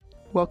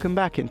Welcome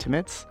back,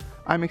 Intimates.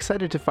 I'm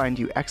excited to find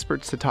you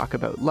experts to talk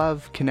about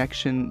love,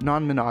 connection,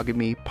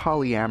 non-monogamy,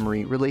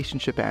 polyamory,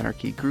 relationship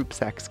anarchy, group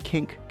sex,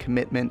 kink,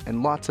 commitment,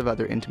 and lots of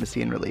other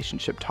intimacy and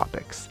relationship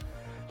topics.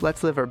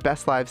 Let's live our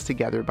best lives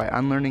together by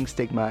unlearning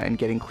stigma and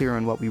getting clear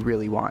on what we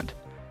really want.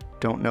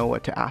 Don't know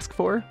what to ask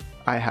for?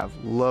 I have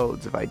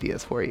loads of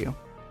ideas for you.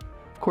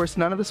 Of course,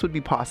 none of this would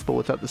be possible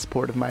without the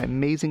support of my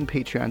amazing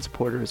Patreon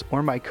supporters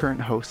or my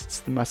current hosts,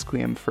 the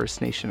Musqueam First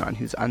Nation on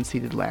whose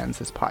unceded lands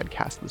this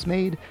podcast was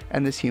made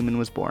and this human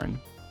was born.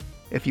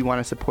 If you want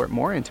to support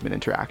more intimate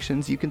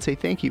interactions, you can say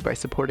thank you by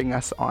supporting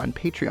us on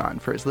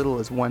Patreon for as little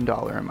as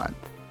 $1 a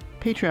month.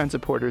 Patreon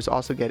supporters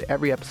also get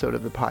every episode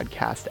of the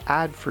podcast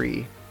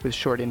ad-free with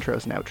short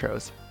intros and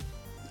outros.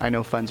 I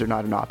know funds are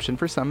not an option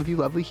for some of you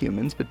lovely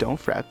humans, but don't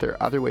fret, there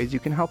are other ways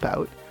you can help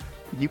out.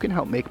 You can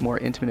help make more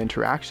intimate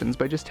interactions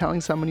by just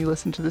telling someone you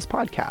listen to this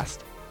podcast.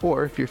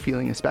 Or if you're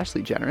feeling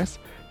especially generous,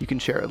 you can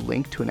share a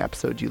link to an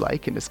episode you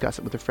like and discuss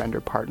it with a friend or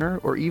partner,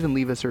 or even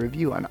leave us a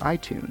review on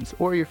iTunes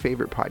or your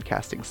favorite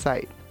podcasting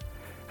site.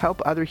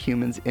 Help other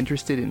humans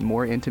interested in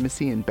more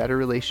intimacy and better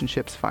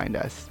relationships find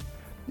us.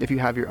 If you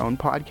have your own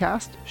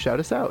podcast,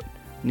 shout us out.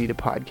 Need a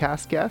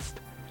podcast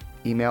guest?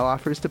 Email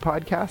offers to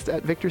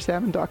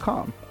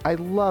podcast@victorsalmon.com. I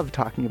love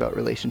talking about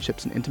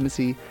relationships and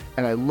intimacy,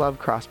 and I love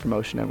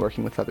cross-promotion and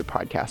working with other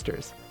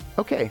podcasters.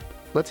 Okay,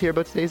 let's hear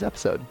about today's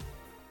episode.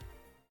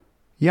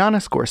 Jana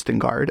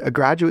Skorstengard, a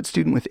graduate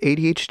student with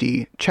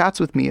ADHD, chats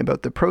with me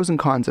about the pros and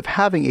cons of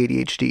having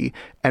ADHD,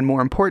 and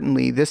more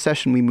importantly, this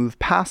session we move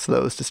past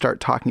those to start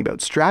talking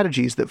about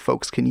strategies that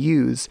folks can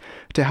use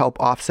to help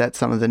offset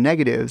some of the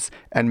negatives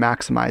and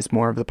maximize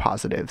more of the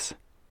positives.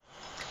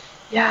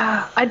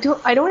 Yeah, I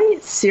don't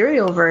eat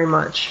cereal very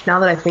much now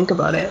that I think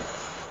about it.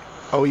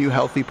 Oh, you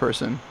healthy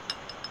person.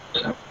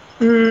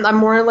 I'm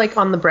more like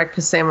on the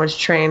breakfast sandwich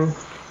train.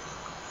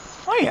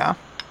 Oh, yeah.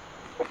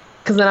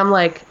 Because then I'm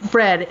like,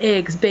 bread,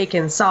 eggs,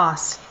 bacon,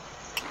 sauce.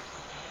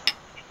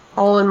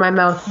 All in my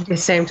mouth at the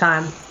same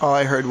time. All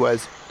I heard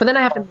was... But then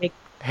I have to make...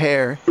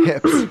 hair,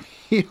 hips,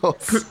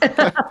 heels.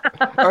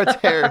 Or it's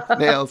hair,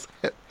 nails.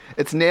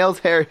 It's nails,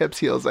 hair, hips,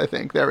 heels, I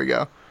think. There we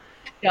go.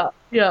 Yeah.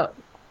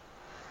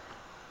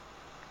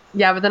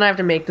 Yeah, but then I have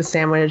to make the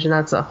sandwich, and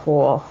that's a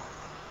whole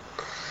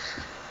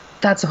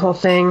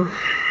thing.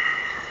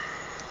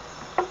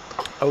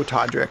 Oh,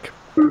 Todrick.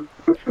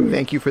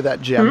 Thank you for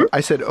that gem. I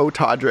said, oh,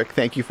 Todrick,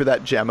 thank you for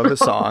that gem of a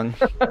song.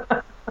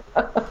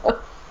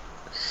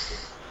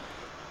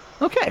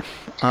 Okay.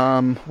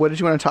 What did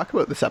you want to talk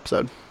about this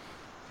episode?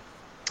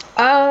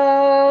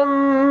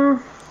 I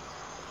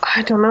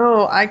don't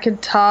know. I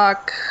could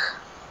talk...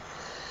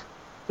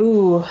 I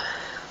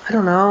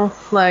don't know.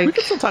 Like... We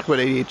can still talk about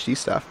ADHD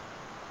stuff.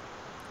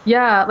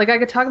 Yeah, like I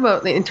could talk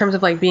about in terms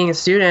of like being a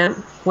student,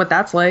 what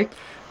that's like.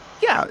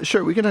 Yeah,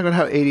 sure. We can talk about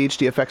how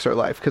ADHD affects our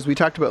life because we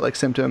talked about like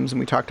symptoms and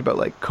we talked about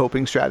like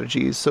coping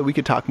strategies. So we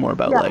could talk more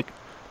about like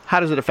how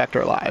does it affect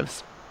our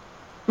lives?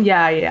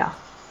 Yeah.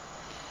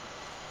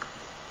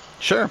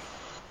 Sure.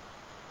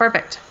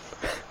 Perfect.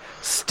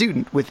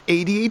 Student with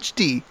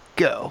ADHD,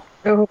 go.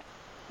 Oh.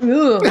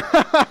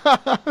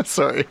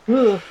 Sorry.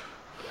 Ooh.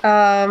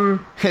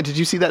 Did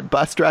you see that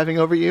bus driving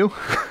over you?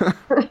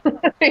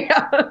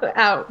 Yeah.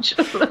 Ouch.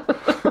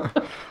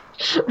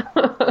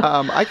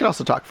 I can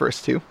also talk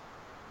first too.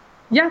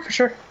 Yeah, for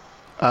sure.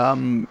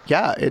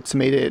 Yeah, it's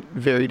made it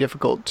very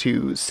difficult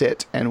to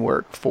sit and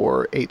work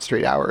for 8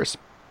 straight hours.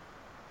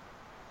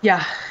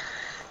 Yeah.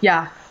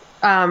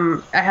 I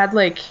had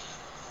like,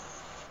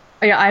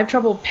 I have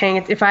trouble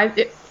paying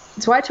it.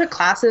 So I took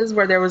classes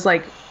where it was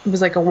like a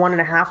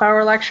 1.5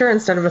 hour lecture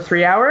instead of a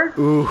 3 hour.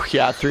 Ooh,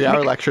 yeah, 3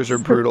 hour lectures are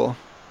brutal.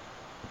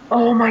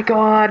 Oh my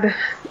God.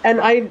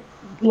 And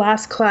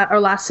last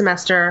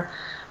semester,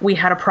 we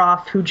had a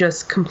prof who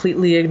just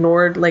completely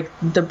ignored like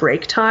the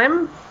break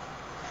time.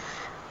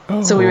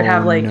 Oh, so we would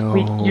have like,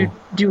 you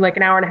do like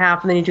an hour and a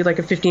half and then you do like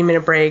a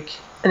 15-minute break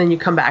and then you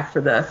come back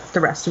for the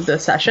rest of the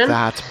session.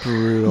 That's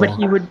brutal. But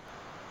he would,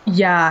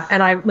 yeah.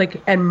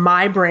 And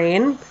my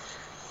brain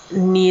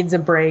needs a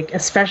break,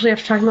 especially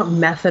after talking about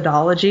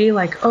methodology.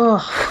 Like,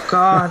 oh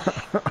God.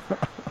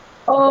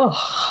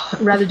 I'd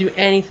rather do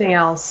anything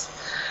else.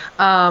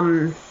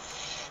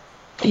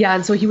 Yeah,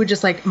 and so he would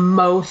just like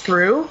mow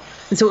through.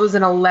 And so it was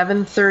an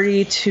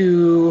 11:30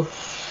 to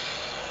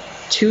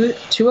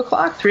 2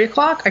 o'clock, 3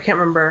 o'clock. I can't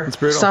remember. It's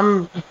brutal.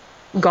 Some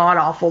god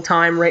awful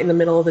time right in the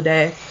middle of the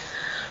day.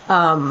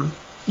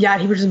 Yeah,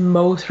 he would just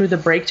mow through the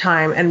break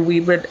time, and I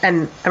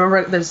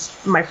remember there's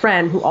my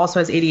friend who also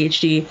has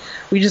ADHD.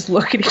 We just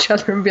look at each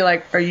other and be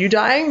like, "Are you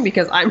dying?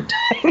 Because I'm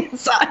dying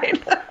inside.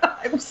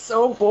 I'm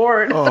so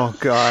bored." Oh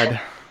God,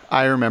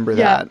 I remember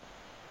that.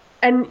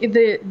 And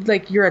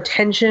your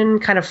attention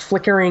kind of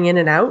flickering in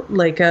and out,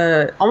 like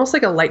almost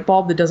like a light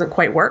bulb that doesn't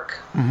quite work.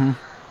 Mm-hmm.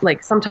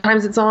 Like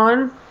sometimes it's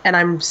on and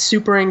I'm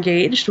super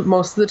engaged.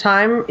 Most of the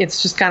time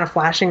it's just kind of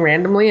flashing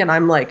randomly and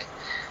I'm like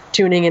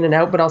tuning in and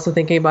out, but also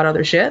thinking about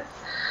other shit.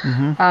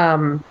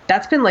 Mm-hmm.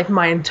 That's been like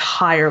my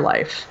entire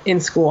life in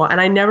school.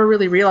 And I never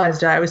really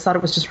realized it. I always thought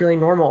it was just really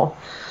normal.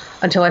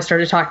 until I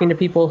started talking to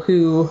people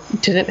who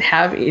didn't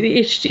have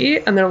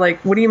ADHD, and they're like,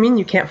 what do you mean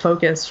you can't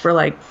focus for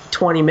like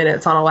 20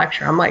 minutes on a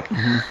lecture? I'm like,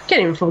 I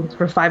can't even focus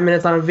for 5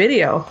 minutes on a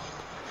video.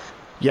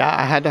 Yeah,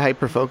 I had to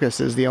hyperfocus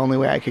is the only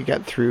way I could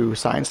get through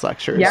science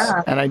lectures.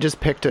 Yeah. And I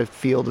just picked a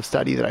field of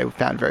study that I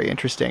found very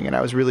interesting, and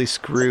I was really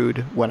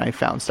screwed when I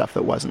found stuff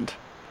that wasn't.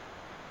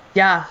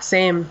 Yeah,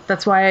 same.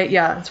 That's why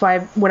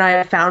when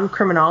I found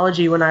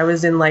criminology when I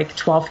was in like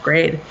 12th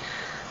grade,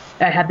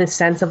 I had this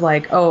sense of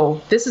like, oh,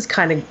 this is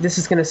going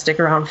to stick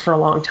around for a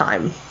long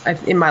time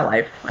in my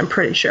life, I'm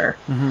pretty sure.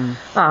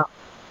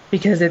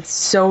 Because it's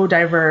so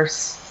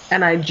diverse,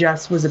 and I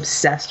just was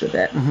obsessed with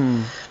it.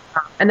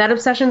 And that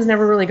obsession's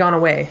never really gone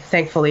away,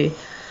 thankfully.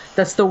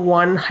 That's the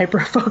one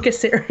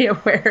hyper-focus area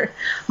where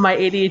my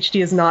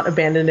ADHD has not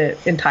abandoned it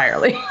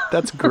entirely.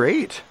 That's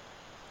great.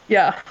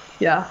 Yeah.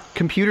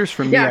 Computers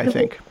for me, I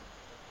think.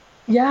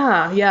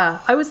 Yeah.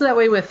 I was that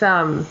way with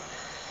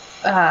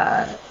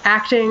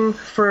acting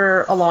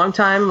for a long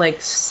time,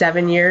 like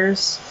 7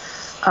 years.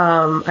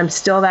 I'm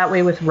still that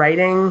way with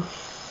writing.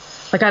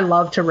 Like, I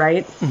love to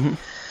write.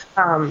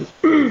 And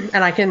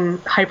I can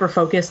hyper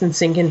focus and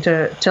sink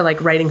into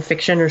like writing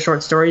fiction or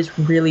short stories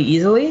really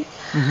easily,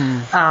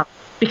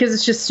 because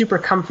it's just super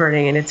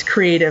comforting and it's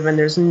creative and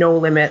there's no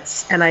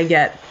limits, and I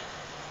get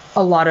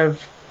a lot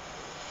of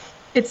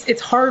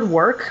it's hard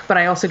work, but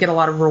I also get a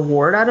lot of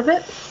reward out of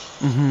it.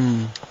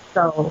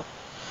 So,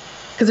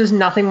 because there's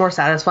nothing more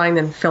satisfying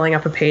than filling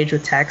up a page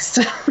with text.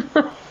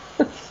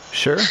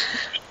 Sure.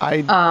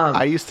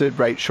 I used to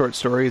write short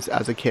stories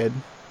as a kid.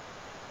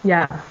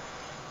 Yeah,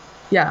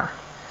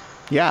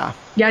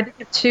 I did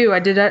it too. I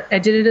did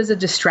it as a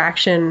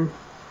distraction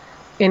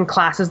in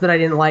classes that I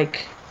didn't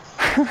like.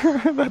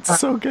 That's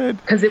so good.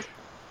 Because it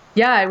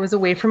was a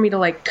way for me to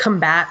like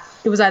combat.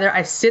 It was either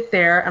I sit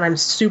there and I'm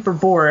super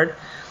bored,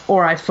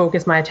 or I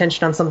focus my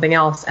attention on something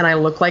else and I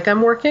look like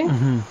I'm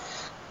working.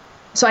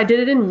 So I did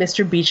it in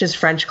Mr. Beach's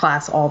French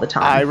class all the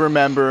time. I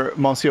remember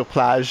Monsieur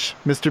Plage,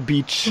 Mr.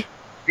 Beach.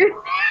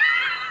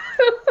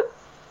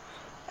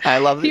 I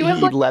love that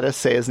he'd let us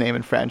say his name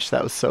in French.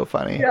 That was so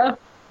funny. Yeah.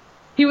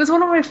 He was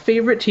one of my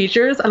favorite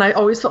teachers, and I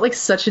always felt like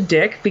such a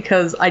dick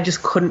because I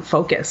just couldn't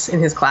focus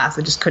in his class.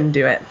 I just couldn't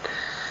do it.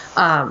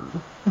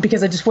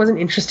 Because I just wasn't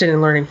interested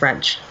in learning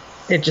French.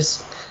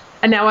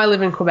 And now I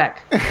live in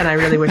Quebec, and I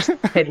really wish I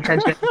paid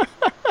attention.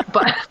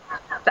 But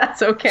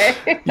that's okay.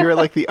 You're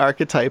like the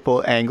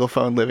archetypal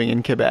Anglophone living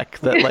in Quebec,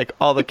 that like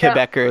all the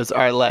Quebecers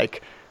are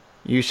like,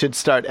 you should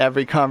start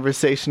every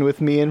conversation with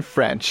me in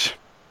French.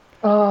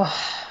 Oh,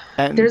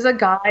 and there's a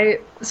guy,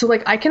 so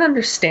like I can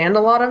understand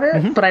a lot of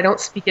it, but I don't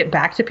speak it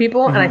back to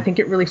people, and I think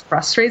it really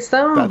frustrates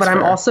them. That's fair.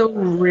 I'm also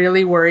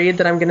really worried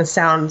that I'm going to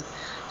sound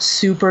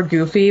super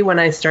goofy when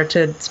I start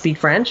to speak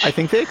French. I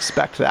think they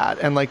expect that,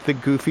 and like the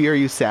goofier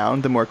you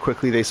sound, the more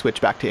quickly they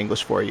switch back to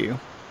English for you.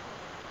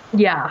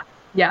 Yeah.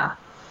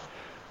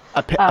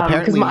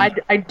 Apparently,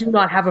 I do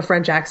not have a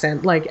French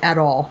accent, like, at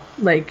all.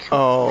 Like,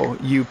 oh,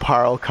 you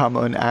parle comme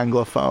un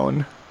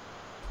anglophone.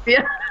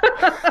 Yeah.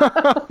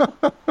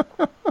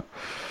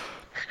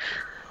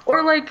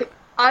 Or like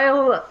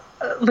I'll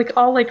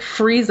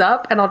freeze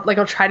up and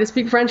I'll try to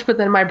speak French, but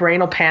then my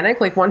brain will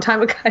panic. Like one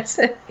time a guy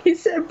said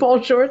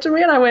bonjour to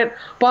me and I went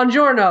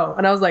buongiorno,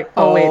 and I was like,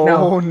 wait,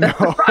 no.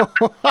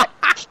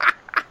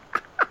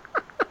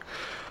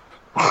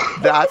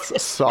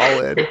 That's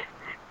solid.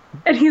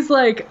 And he's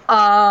like,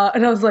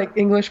 and I was like,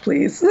 English,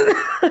 please.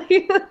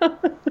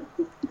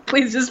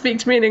 Please just speak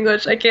to me in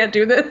English. I can't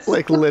do this.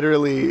 Like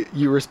literally,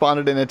 you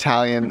responded in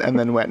Italian and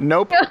then went,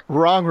 nope,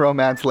 wrong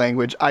Romance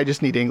language. I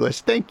just need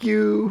English. Thank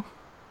you.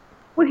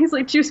 When he's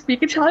like, do you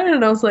speak Italian?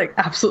 And I was like,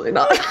 absolutely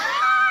not.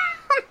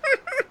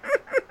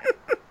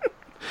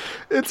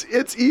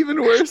 It's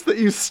even worse that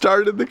you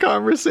started the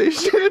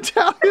conversation in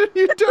Italian.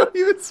 You don't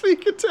even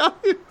speak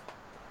Italian.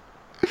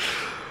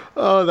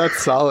 Oh,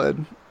 that's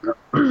solid.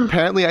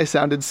 Apparently I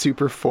sounded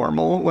super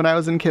formal when I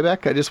was in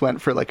Quebec. I just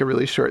went for like a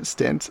really short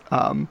stint.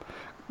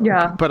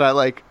 Yeah. But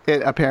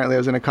apparently I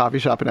was in a coffee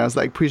shop and I was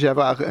like, puis-je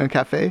avoir un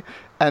café?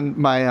 And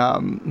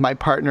my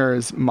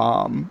partner's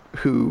mom,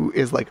 who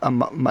is like a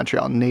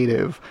Montreal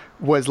native,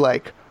 was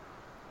like,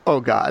 oh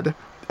God.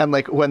 And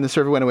like when the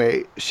server went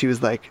away, she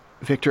was like,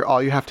 Victor,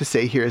 all you have to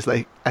say here is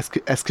like,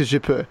 est-ce que je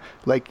peux?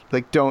 Like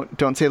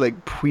don't say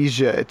like,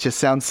 puis-je. It just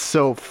sounds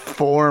so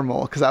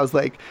formal. Cause I was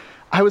like,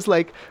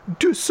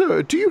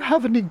 sir, do you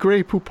have any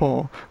Grey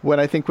Poupon? When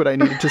I think what I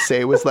needed to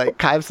say was like,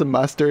 can I have some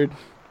mustard?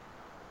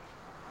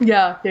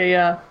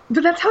 Yeah.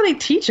 But that's how they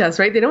teach us,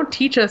 right? They don't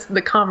teach us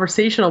the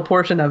conversational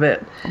portion of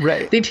it.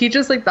 Right. They teach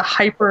us like the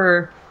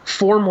hyper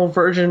formal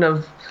version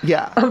of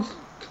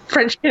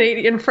French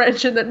Canadian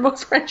French, and then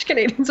most French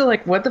Canadians are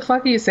like, what the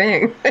fuck are you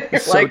saying? You're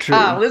so like, true.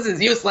 This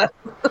is useless.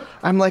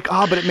 I'm like,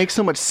 but it makes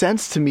so much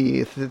sense to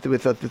me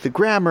with the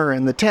grammar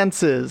and the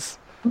tenses.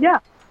 Yeah.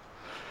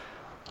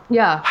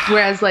 Yeah.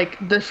 Whereas like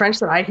the French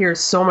that I hear is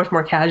so much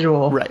more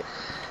casual. Right.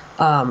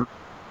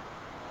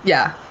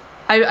 Yeah.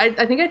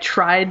 I think I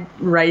tried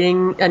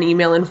writing an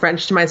email in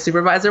French to my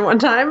supervisor one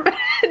time,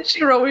 and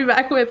she wrote me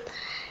back with,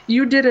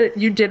 you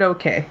did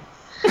okay.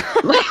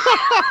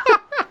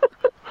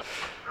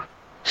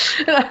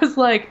 And I was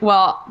like,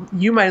 well,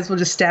 you might as well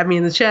just stab me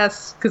in the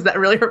chest because that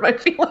really hurt my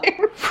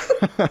feelings.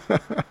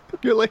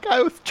 You're like,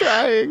 I was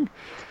trying.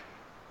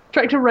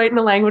 Trying to write in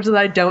a language that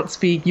I don't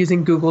speak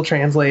using Google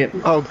Translate.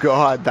 Oh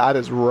God, that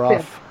is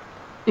rough.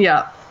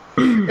 Yeah.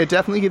 It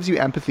definitely gives you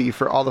empathy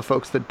for all the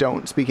folks that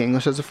don't speak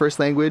English as a first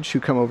language who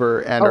come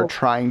over and are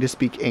trying to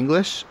speak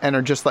English and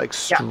are just like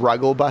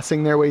struggle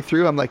bussing their way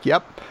through. I'm like,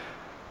 yep,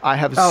 I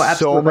have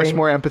so much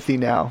more empathy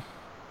now.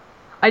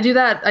 I do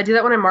that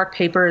when I mark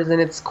papers and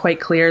it's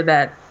quite clear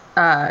that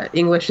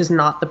English is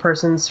not the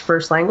person's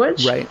first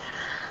language. Right.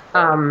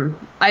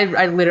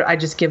 I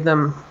just give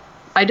them,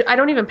 I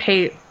don't even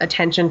pay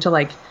attention to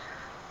like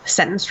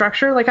sentence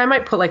structure. Like I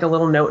might put like a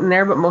little note in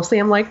there, but mostly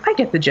I'm like, I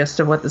get the gist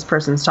of what this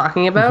person's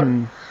talking about.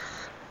 Mm-hmm.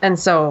 And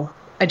so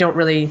I don't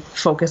really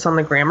focus on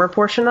the grammar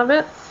portion of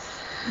it.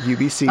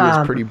 UBC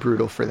was pretty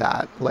brutal for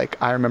that. Like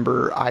I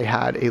remember I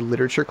had a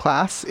literature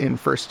class in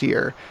first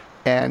year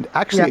and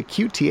actually a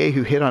cute TA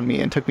who hit on me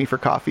and took me for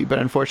coffee, but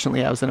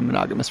unfortunately I was in a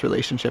monogamous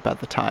relationship at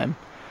the time.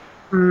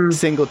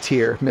 Single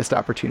tier, missed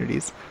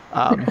opportunities.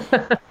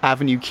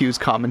 Avenue Q's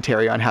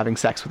commentary on having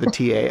sex with a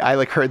TA. I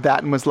like heard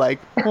that and was like,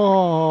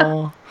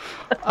 oh.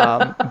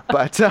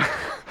 But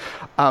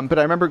I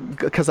remember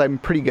because I'm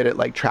pretty good at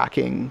like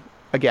tracking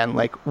again,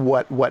 like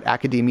what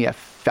academia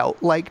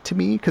felt like to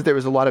me, because there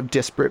was a lot of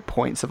disparate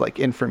points of like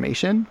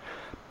information.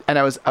 And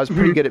I was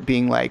pretty good at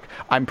being like,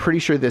 I'm pretty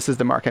sure this is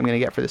the mark I'm going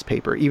to get for this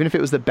paper. Even if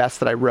it was the best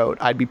that I wrote,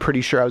 I'd be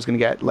pretty sure I was going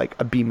to get like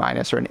a B-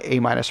 or an A-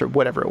 or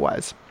whatever it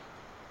was.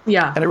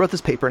 Yeah. And I wrote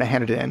this paper and I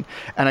handed it in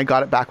and I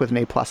got it back with an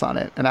A+ on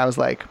it. And I was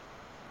like,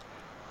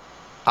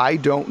 I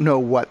don't know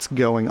what's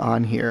going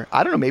on here.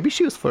 I don't know. Maybe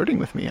she was flirting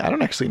with me. I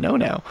don't actually know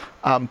now.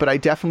 But I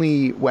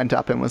definitely went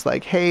up and was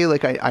like, hey,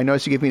 like I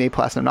noticed you gave me an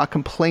A+ and I'm not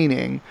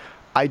complaining.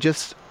 I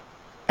just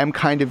am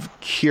kind of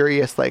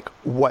curious, like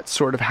what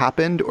sort of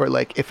happened, or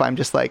like if I'm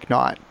just like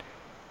not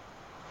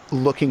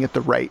looking at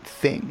the right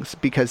things,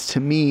 because to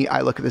me,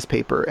 I look at this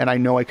paper and I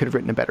know I could have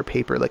written a better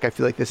paper. Like I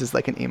feel like this is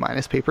like an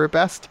A- paper at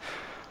best.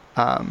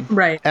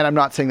 Right. And I'm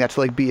not saying that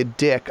to like be a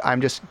dick. I'm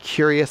just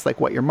curious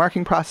like what your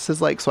marking process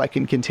is like so I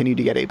can continue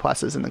to get A+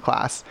 in the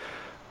class.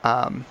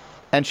 And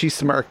she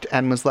smirked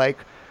and was like,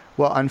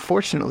 well,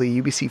 unfortunately,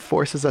 UBC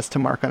forces us to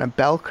mark on a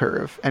bell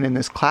curve. And in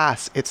this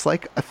class, it's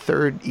like a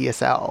third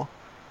ESL.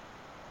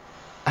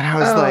 And I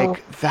was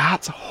like,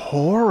 that's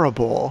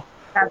horrible.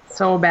 That's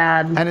so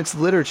bad. And it's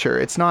literature.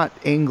 It's not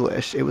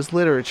English. It was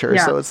literature.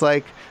 Yeah. So it's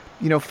like,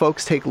 you know,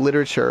 folks take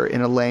literature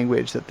in a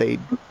language that they,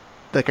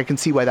 like, I can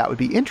see why that would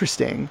be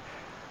interesting.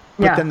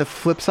 But then the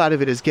flip side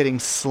of it is getting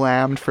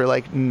slammed for,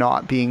 like,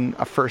 not being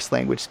a first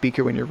language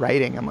speaker when you're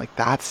writing. I'm like,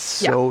 that's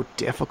so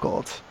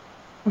difficult.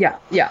 Yeah,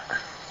 yeah.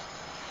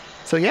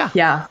 So, yeah.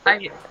 Yeah.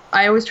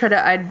 I always try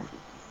to,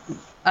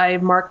 I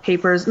mark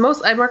papers.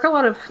 I mark a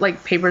lot of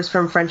like papers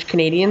from French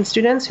Canadian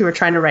students who are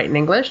trying to write in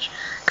English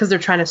because they're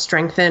trying to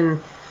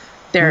strengthen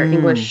their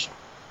English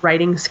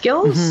writing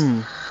skills.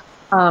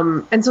 Mm-hmm.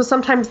 And so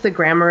sometimes the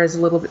grammar is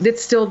a little bit,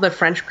 it's still the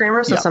French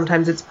grammar. So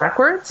sometimes it's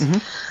backwards.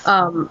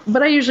 Mm-hmm.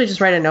 But I usually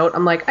just write a note.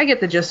 I'm like, I get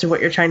the gist of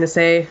what you're trying to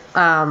say.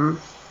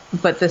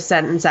 But the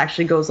sentence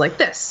actually goes like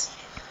this.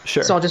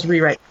 Sure. So I'll just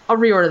I'll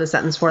reorder the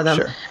sentence for them.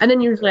 Sure. And then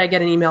usually I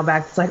get an email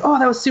back that's like, oh,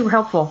 that was super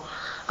helpful.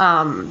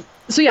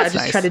 So yeah, I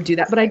just try to do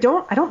that, but I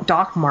don't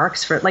dock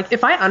marks for it. Like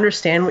if I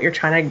understand what you're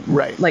trying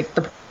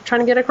to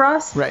trying to get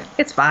across,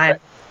 it's fine.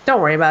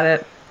 Don't worry about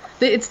it.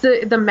 It's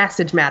the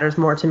message matters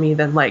more to me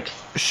than like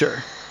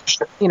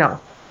you know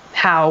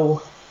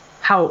how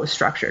it was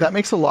structured. That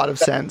makes a lot of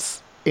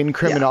sense in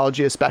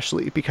criminology,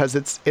 especially because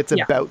it's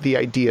about the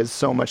ideas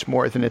so much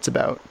more than it's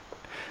about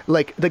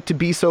like to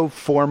be so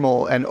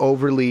formal and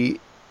overly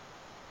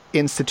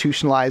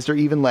institutionalized or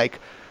even like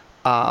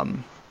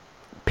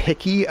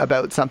picky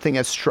about something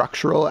as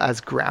structural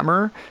as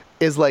grammar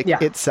is like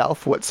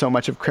itself what so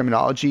much of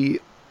criminology,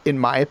 in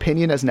my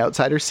opinion, as an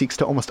outsider, seeks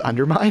to almost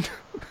undermine.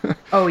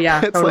 Oh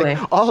yeah, it's totally.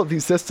 Like all of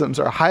these systems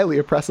are highly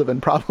oppressive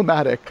and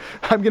problematic.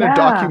 I'm gonna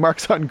dock you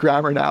marks on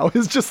grammar now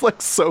is just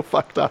like so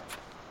fucked up.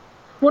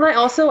 Well,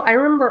 I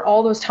remember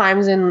all those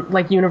times in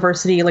like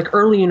university, like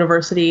early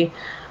university,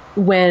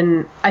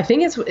 when I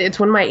think it's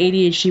when my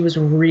ADHD was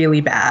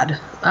really bad.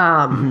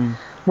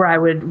 Where I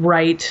would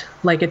write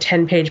like a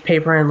 10-page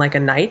paper in like a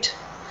night,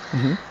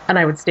 and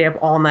I would stay up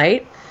all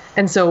night.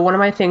 And so one of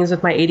my things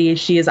with my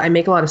ADHD is I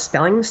make a lot of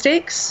spelling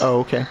mistakes. Oh,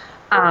 okay.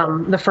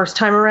 The first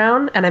time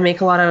around, and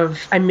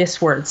I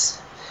miss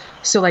words.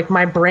 So like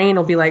my brain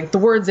will be like, the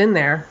word's in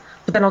there,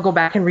 but then I'll go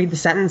back and read the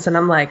sentence and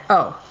I'm like,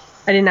 oh,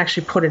 I didn't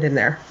actually put it in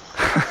there.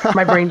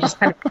 My brain just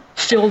kind of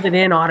filled it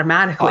in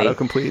automatically.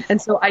 Autocomplete. And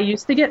so I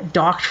used to get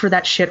docked for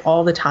that shit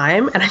all the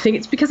time. And I think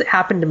it's because it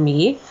happened to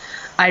me.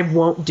 I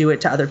won't do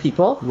it to other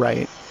people.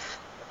 Right.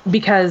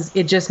 Because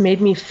it just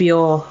made me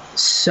feel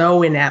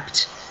so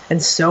inept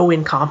and so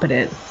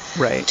incompetent.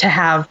 Right. To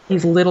have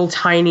these little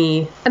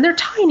tiny, and they're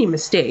tiny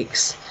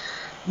mistakes,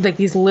 like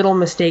these little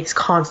mistakes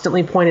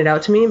constantly pointed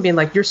out to me and being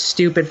like, you're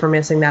stupid for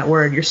missing that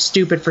word. You're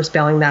stupid for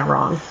spelling that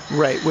wrong.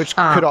 Right. Which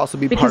could also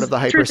be part of the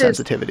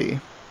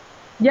hypersensitivity.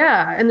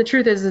 Yeah. And the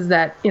truth is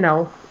that, you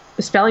know,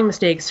 spelling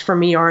mistakes for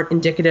me aren't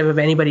indicative of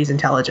anybody's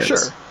intelligence.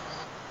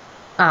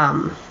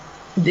 Sure.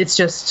 It's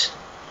just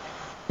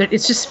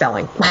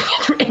spelling.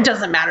 It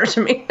doesn't matter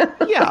to me.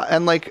 Yeah.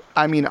 And like,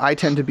 I mean, I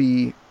tend to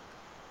be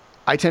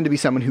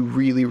someone who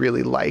really,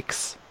 really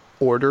likes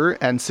order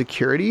and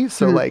security.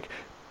 So like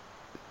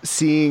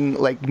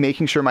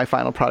making sure my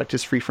final product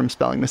is free from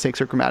spelling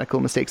mistakes or grammatical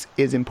mistakes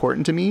is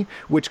important to me,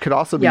 which could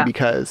also be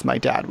because my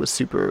dad was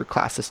super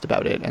classist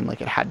about it, and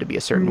like it had to be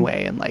a certain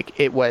way, and like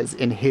it was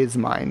in his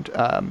mind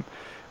an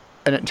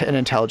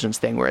intelligence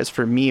thing, whereas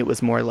for me it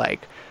was more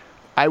like,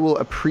 I will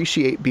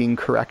appreciate being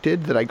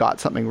corrected that I got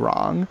something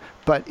wrong,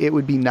 but it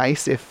would be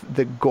nice if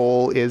the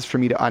goal is for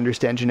me to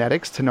understand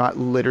genetics, to not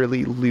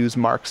literally lose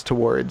marks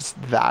towards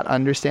that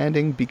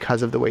understanding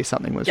because of the way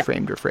something was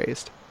framed or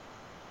phrased.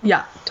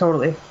 Yeah,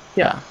 totally.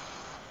 Yeah.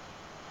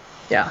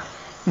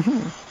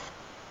 Mm-hmm.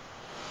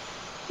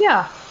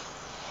 Yeah.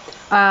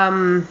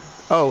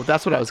 Oh,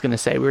 that's what I was going to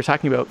say. We were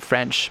talking about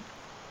French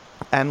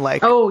and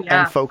like,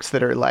 and folks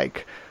that are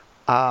like,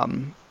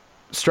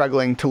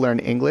 struggling to learn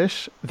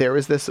English. There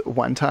was this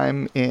one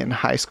time in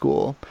high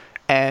school,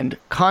 and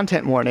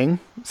content warning,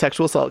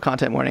 sexual assault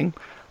content warning.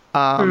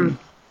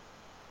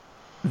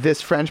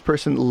 This French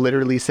person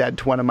literally said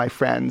to one of my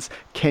friends,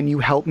 "Can you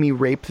help me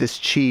rape this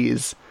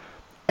cheese?"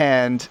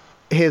 And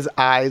his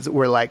eyes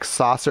were like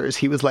saucers.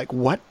 He was like,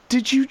 "What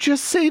did you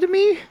just say to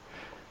me?"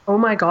 Oh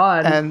my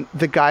God. And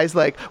the guy's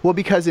like, "Well,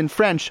 because in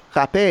French,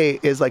 râper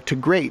is like to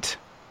grate."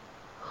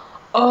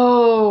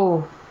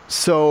 Oh.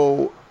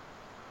 So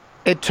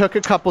it took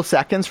a couple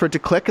seconds for it to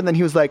click, and then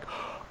he was like,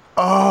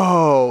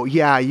 "Oh,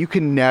 yeah, you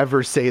can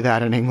never say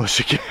that in English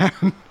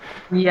again."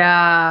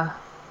 Yeah.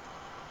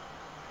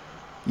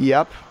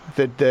 Yep.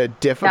 The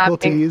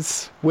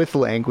difficulties with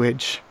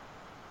language.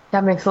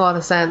 That makes a lot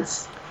of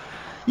sense.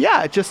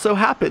 Yeah, it just so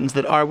happens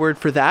that our word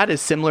for that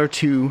is similar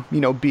to, you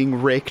know,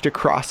 being raked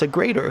across a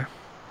grater.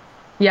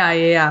 Yeah.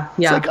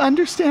 It's like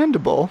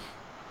understandable.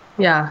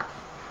 Yeah.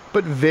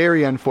 But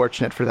very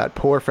unfortunate for that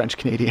poor French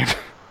Canadian.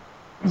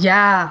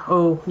 Yeah.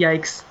 Oh,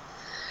 yikes.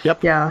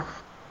 Yep. Yeah.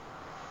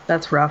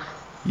 That's rough.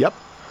 Yep.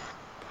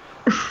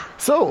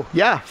 So,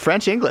 yeah,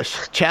 French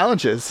English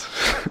challenges.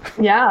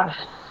 Yeah.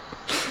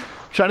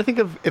 Trying to think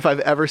of if I've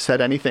ever said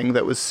anything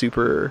that was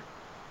super,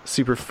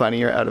 super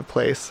funny or out of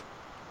place.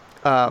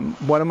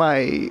 One of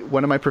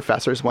my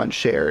professors once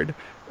shared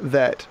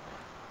that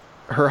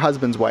her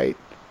husband's white,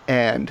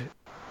 and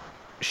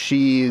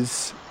she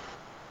is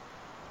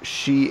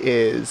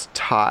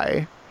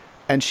Thai,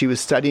 and she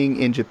was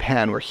studying in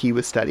Japan where he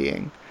was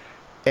studying,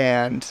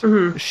 and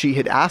she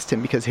had asked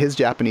him, because his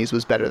Japanese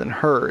was better than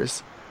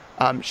hers,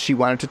 she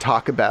wanted to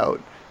talk about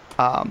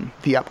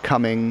the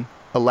upcoming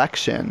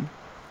election,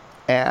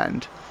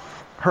 and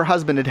her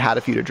husband had had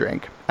a few to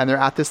drink, and they're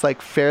at this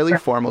like fairly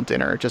formal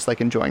dinner, just like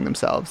enjoying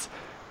themselves.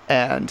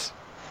 And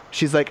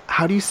she's like,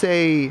 "How do you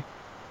say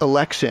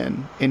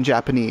election in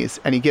Japanese?"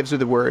 And he gives her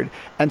the word.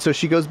 And so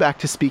she goes back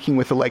to speaking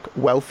with a like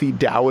wealthy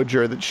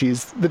dowager that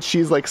she's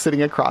like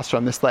sitting across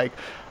from, this like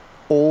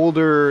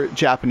older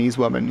Japanese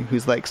woman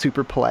who's like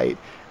super polite.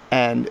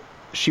 And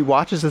she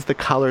watches as the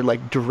color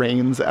like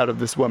drains out of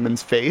this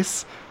woman's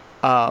face.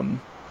 And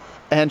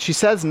she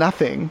says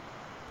nothing.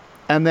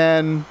 And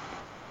then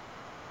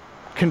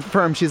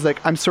confirms, she's like,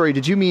 "I'm sorry,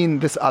 did you mean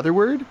this other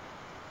word?"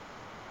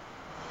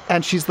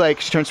 And she's like,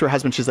 she turns to her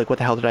husband, she's like, "What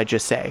the hell did I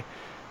just say?"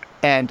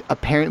 And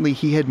apparently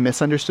he had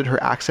misunderstood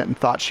her accent and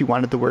thought she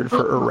wanted the word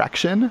for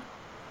erection.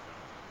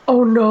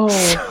 Oh no.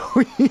 So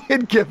he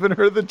had given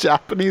her the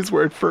Japanese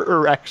word for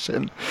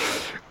erection.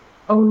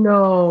 Oh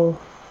no.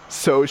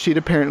 So she'd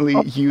apparently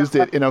used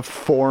it in a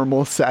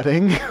formal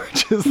setting,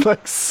 which is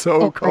like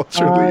so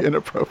culturally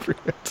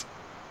inappropriate.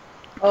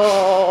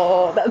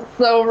 Oh, that's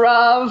so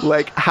rough.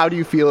 Like, how do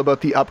you feel about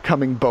the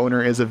upcoming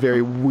boner is a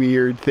very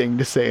weird thing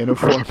to say in a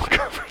formal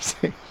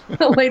conversation.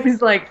 The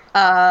lady's like,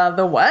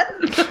 the what?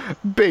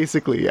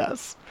 Basically,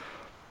 yes.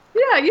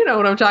 Yeah, you know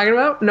what I'm talking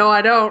about. No,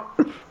 I don't.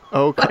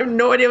 Okay. I have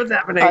no idea what's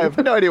happening. I have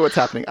no idea what's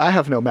happening. I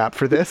have no map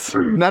for this.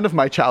 None of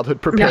my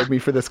childhood prepared me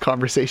for this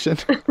conversation.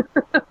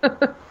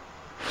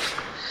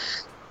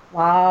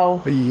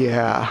 Wow.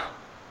 Yeah.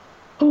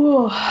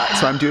 Ooh.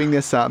 So I'm doing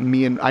this, I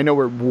know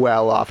we're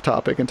well off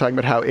topic and talking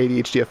about how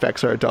ADHD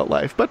affects our adult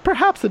life, but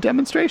perhaps a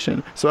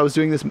demonstration. So I was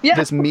doing this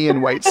Me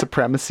and White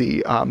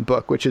Supremacy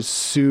book, which is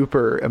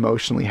super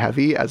emotionally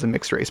heavy as a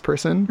mixed race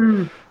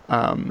person,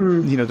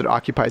 you know, that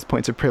occupies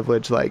points of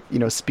privilege, like, you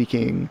know,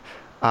 speaking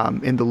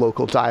in the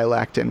local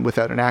dialect and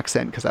without an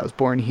accent because I was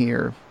born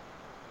here,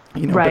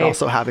 you know, but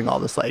also having all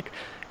this like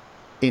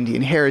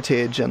Indian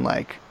heritage and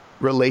like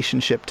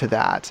relationship to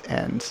that,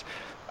 and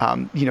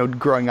you know,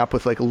 growing up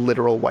with like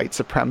literal white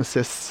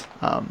supremacists.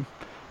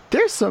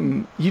 There's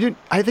some,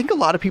 I think a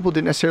lot of people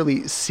didn't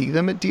necessarily see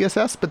them at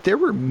DSS, but there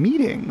were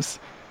meetings,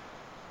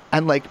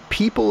 and like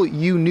people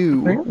you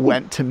knew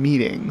went to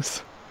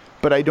meetings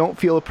but I don't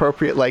feel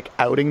appropriate like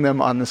outing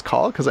them on this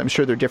call because I'm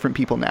sure they're different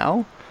people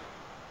now.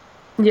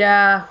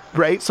 Yeah.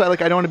 Right. So I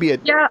don't want to be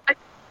Yeah.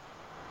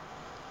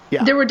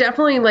 Yeah. There were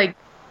definitely like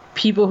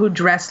people who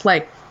dressed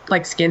like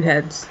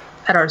skinheads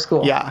at our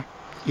school. Yeah.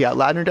 Yeah.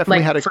 Ladner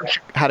definitely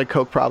Like, had a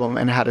coke problem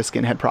and had a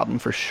skinhead problem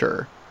for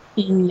sure.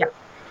 Yeah.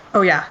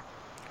 Oh yeah.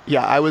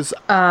 Yeah. I was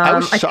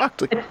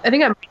shocked. I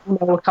think I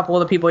know a couple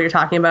of the people you're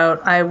talking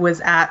about. I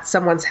was at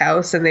someone's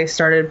house and they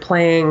started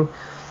playing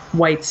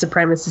white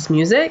supremacist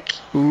music.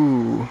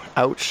 Ooh,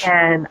 ouch.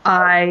 And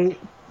I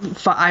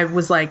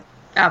was like,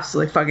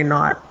 absolutely fucking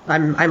not.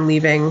 I'm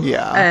leaving.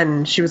 Yeah.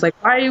 And she was like,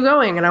 why are you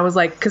going? And I was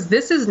like, because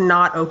this is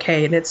not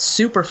okay and it's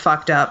super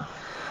fucked up.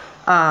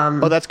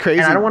 Oh, that's crazy.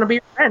 And I don't want to be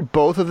your friend.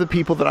 Both of the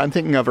people that I'm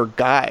thinking of are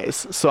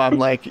guys. So I'm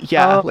like,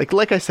 yeah,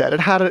 like I said, it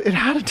had a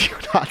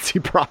neo-Nazi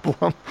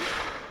problem.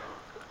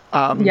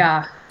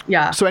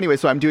 Yeah. So anyway,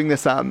 so I'm doing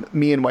this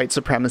Me and White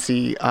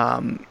Supremacy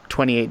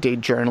 28-day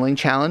journaling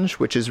challenge,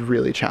 which is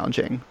really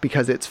challenging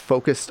because it's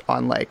focused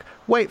on like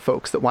white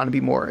folks that want to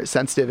be more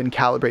sensitive and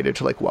calibrated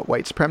to like what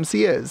white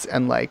supremacy is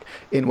and like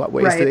in what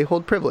ways do they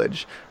hold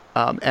privilege.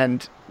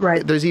 And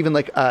there's even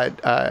like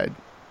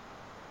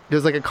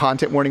there's like a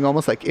content warning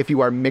almost like if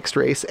you are mixed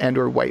race and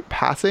or white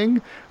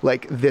passing,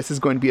 like this is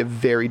going to be a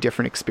very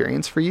different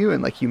experience for you.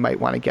 And like you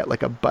might want to get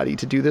like a buddy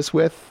to do this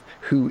with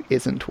who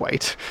isn't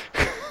white.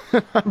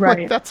 Right.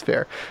 Like, that's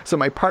fair. So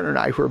my partner and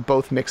I, who are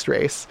both mixed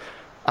race,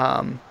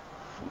 I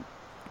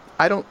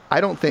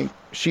don't think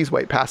she's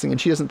white passing and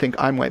she doesn't think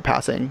I'm white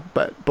passing,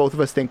 but both of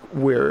us think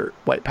we're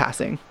white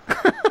passing,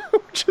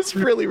 which is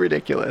really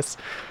ridiculous.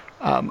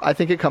 I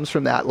think it comes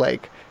from that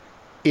like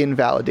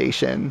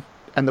invalidation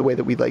and the way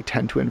that we like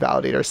tend to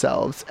invalidate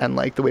ourselves and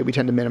like the way we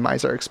tend to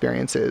minimize our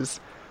experiences.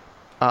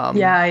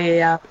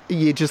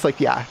 You just like,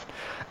 yeah.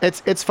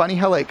 It's funny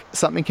how like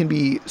something can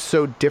be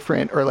so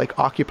different or like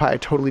occupy a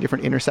totally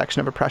different intersection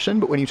of oppression.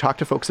 But when you talk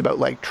to folks about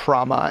like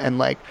trauma and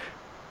like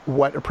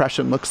what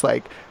oppression looks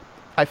like,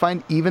 I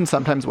find even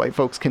sometimes white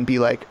folks can be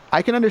like,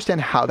 I can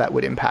understand how that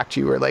would impact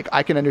you, or like,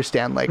 I can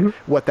understand like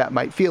what that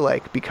might feel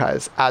like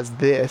because as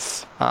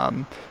this,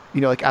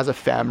 like as a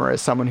femme or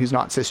as someone who's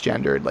not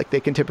cisgendered, like they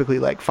can typically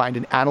like find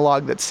an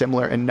analog that's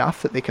similar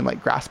enough that they can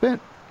like grasp it.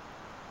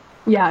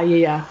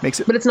 Yeah. Makes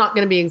it, but it's not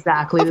going to be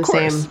exactly the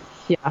same.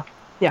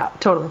 Yeah,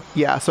 totally.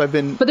 Yeah. So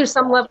but there's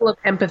some level of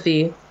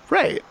empathy.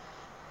 Right.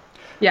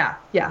 Yeah.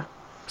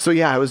 So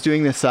yeah, I was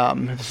doing this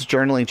this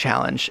journaling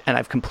challenge and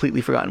I've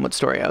completely forgotten what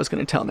story I was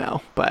going to tell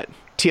now, but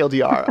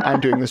TLDR, I'm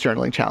doing this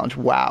journaling challenge.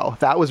 Wow.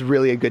 That was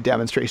really a good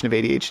demonstration of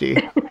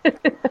ADHD.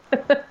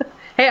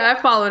 Hey,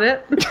 I followed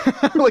it.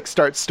 Like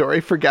starts story,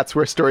 forgets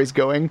where story's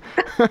going.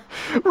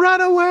 Run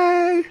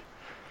away.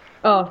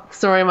 Oh,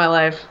 story of my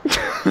life.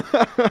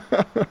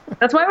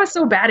 That's why I was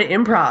so bad at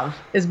improv,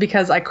 is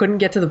because I couldn't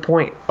get to the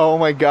point. Oh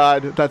my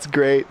God, that's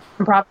great.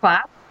 Improv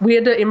class, we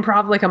had to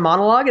improv like a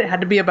monologue. It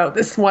had to be about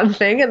this one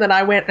thing. And then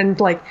I went in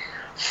like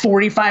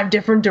 45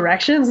 different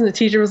directions. And the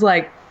teacher was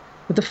like,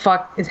 what the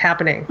fuck is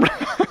happening?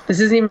 This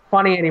isn't even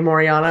funny anymore,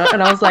 Yana.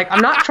 And I was like,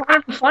 I'm not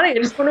trying to be funny. I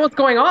just don't know what's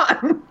going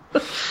on.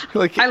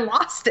 Like, I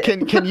lost it.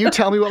 Can you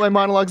tell me what my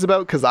monologue's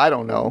about? Because I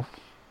don't know.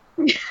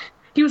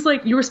 He was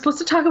like, you were supposed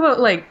to talk about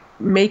like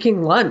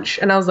making lunch.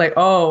 And I was like,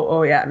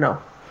 oh yeah,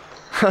 no.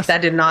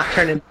 That did not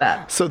turn into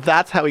that. So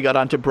that's how we got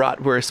onto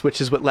Bratwurst, which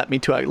is what led me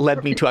to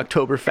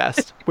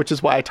Oktoberfest, which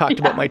is why I talked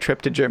about my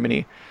trip to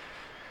Germany.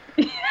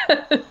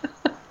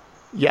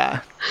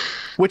 Yeah.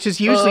 Which is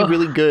usually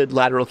really good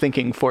lateral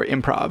thinking for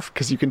improv,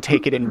 because you can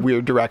take it in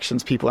weird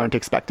directions people aren't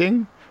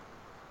expecting.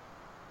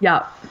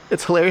 Yeah.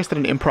 It's hilarious that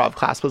an improv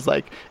class was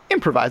like,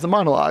 improvise a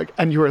monologue.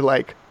 And you were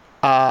like,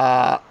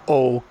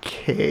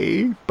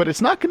 okay. But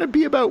it's not going to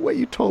be about what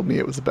you told me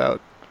it was about.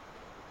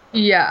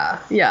 Yeah.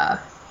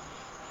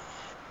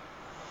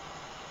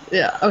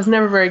 I was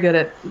never very good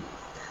at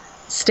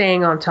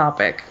staying on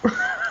topic.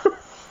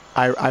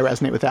 I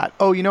resonate with that.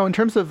 Oh, in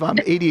terms of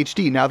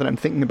ADHD, now that I'm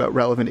thinking about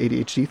relevant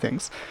ADHD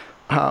things,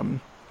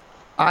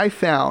 I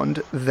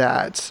found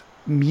that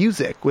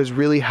music was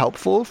really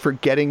helpful for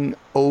getting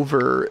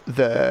over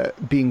the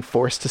being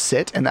forced to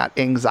sit and that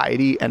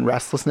anxiety and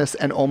restlessness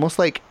and almost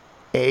like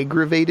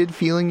aggravated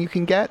feeling you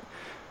can get.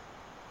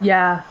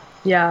 Yeah.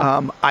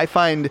 I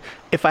find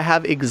if I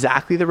have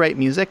exactly the right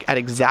music at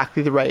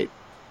exactly the right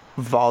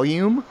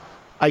volume,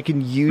 I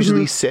can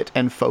usually sit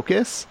and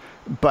focus,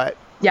 but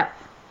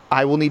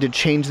I will need to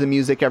change the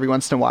music every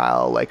once in a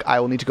while. Like I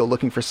will need to go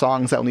looking for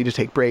songs. I will need to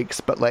take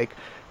breaks, but like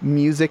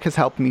music has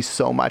helped me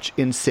so much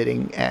in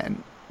sitting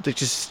and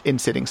just in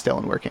sitting still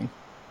and working.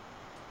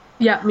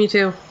 Yeah, me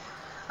too.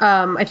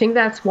 I think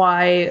that's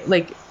why,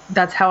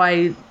 that's how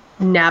I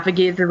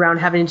navigated around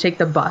having to take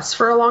the bus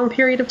for a long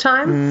period of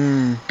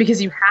time,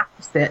 because you have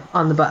to sit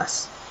on the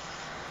bus.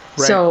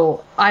 Right.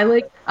 So I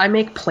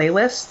make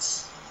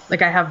playlists.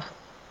 Like I have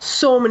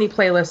so many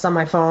playlists on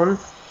my phone,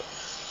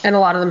 and a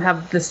lot of them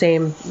have the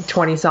same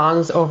 20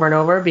 songs over and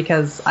over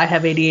because I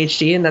have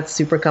ADHD, and that's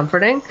super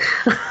comforting.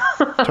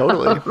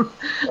 Totally.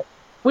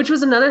 Which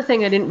was another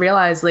thing I didn't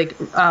realize,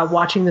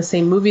 watching the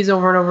same movies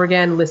over and over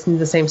again, listening to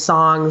the same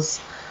songs,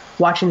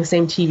 watching the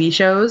same TV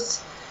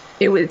shows.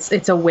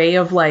 It's a way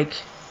of like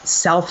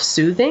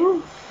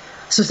self-soothing.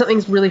 So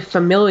something's really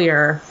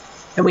familiar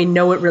and we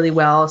know it really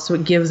well, so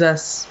it gives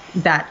us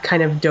that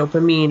kind of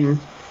dopamine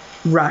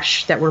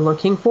rush that we're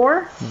looking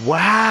for.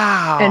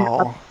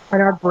 Wow.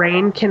 And our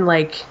brain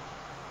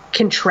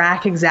can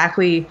track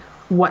exactly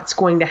what's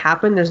going to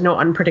happen. There's no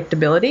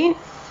unpredictability.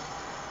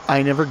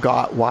 I never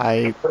got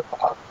why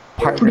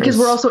partners... Because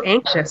we're also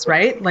anxious,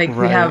 right? Like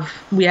right.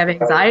 we have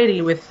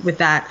anxiety with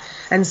that.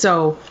 And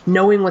so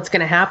knowing what's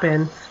going to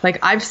happen,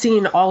 like I've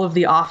seen all of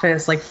The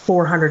Office like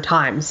 400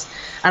 times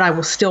and I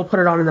will still put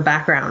it on in the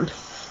background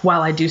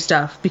while I do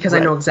stuff because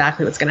right. I know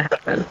exactly what's going to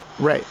happen.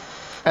 Right.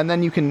 And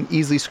then you can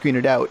easily screen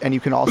it out and you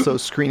can also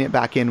screen it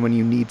back in when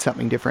you need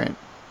something different.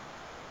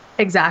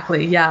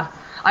 Exactly. Yeah.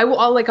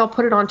 I'll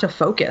put it on to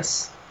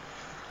focus.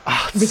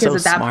 Oh, because so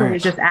at that smart. point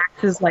it just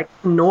acts as like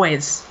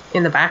noise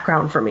in the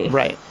background for me.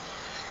 Right.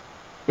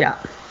 Yeah.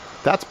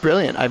 That's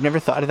brilliant. I've never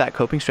thought of that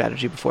coping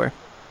strategy before.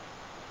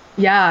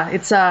 Yeah,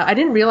 it's I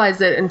didn't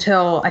realize it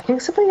until I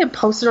think somebody had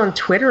posted on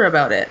Twitter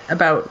about it,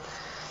 about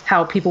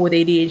how people with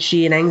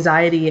ADHD and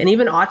anxiety and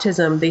even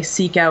autism, they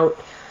seek out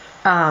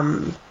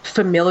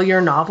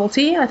familiar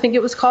novelty, I think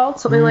it was called,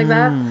 something like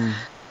that.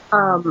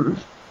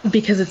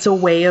 Because it's a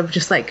way of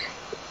just like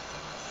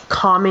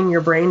calming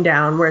your brain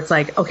down, where it's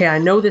like, okay, I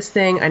know this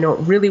thing, I know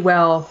it really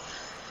well,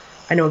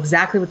 I know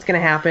exactly what's going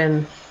to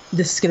happen,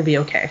 this is going to be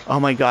okay.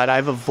 Oh my God,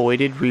 I've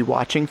avoided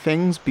rewatching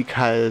things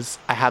because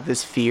I have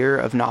this fear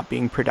of not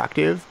being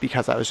productive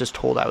because I was just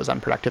told I was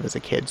unproductive as a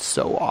kid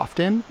so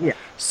often. Yeah.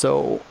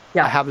 So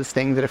yeah. I have this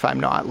thing that if I'm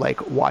not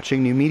like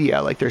watching new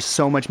media, like there's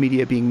so much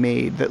media being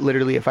made that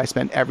literally if I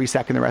spent every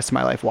second the rest of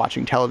my life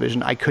watching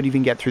television, I couldn't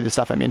even get through the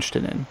stuff I'm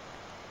interested in.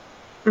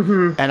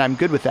 Mm-hmm. And I'm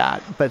good with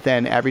that. But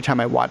then every time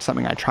I watch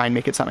something, I try and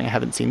make it something I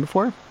haven't seen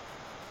before.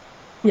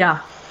 Yeah.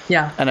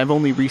 Yeah. And I've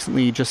only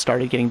recently just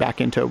started getting back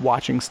into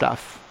watching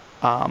stuff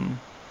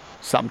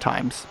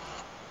sometimes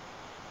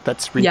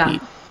that's repeat. Yeah.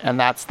 And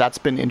that's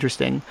been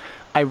interesting.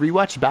 I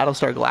rewatched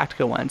Battlestar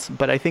Galactica once,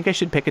 but I think I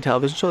should pick a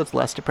television show that's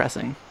less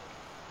depressing.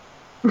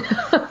 Because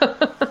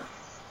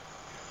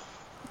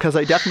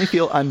I definitely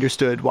feel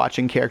understood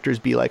watching characters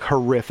be like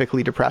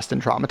horrifically depressed and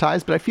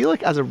traumatized, but I feel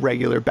like as a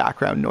regular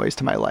background noise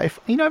to my life,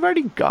 I've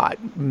already got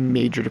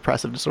major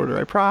depressive disorder.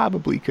 I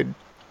probably could,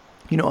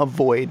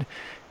 avoid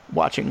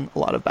watching a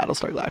lot of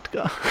Battlestar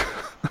Galactica.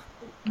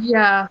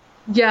 Yeah.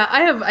 Yeah, I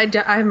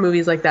have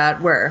movies like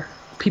that where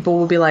people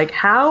will be like,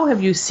 how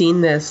have you seen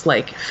this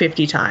like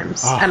 50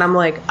 times? Oh. And I'm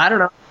like, I don't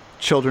know.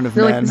 Children of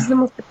They're Men. Like, this is the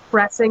most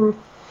depressing.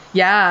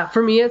 Yeah,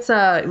 for me, it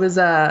was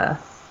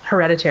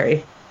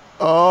Hereditary.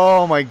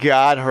 Oh my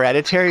God,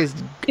 Hereditary is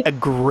a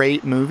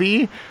great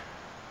movie.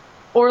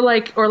 Or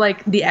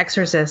like The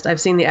Exorcist.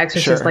 I've seen The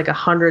Exorcist like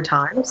 100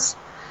 times.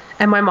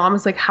 And my mom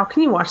is like, how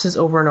can you watch this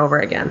over and over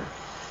again?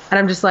 And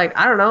I'm just like,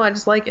 I don't know, I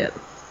just like it.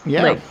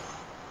 Yeah.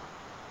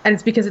 And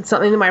it's because it's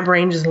something that my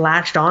brain just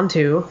latched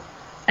onto.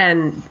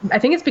 And I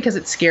think it's because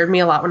it scared me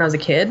a lot when I was a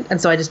kid. And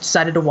so I just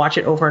decided to watch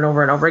it over and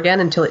over and over again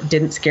until it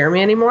didn't scare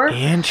me anymore.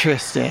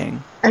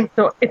 Interesting. And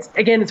so it's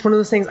one of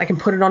those things I can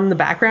put it on in the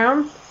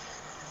background.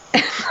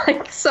 And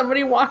like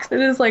somebody walks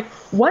in and is like,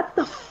 what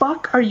the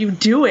fuck are you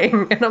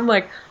doing? And I'm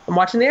like, I'm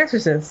watching The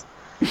Exorcist.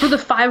 For the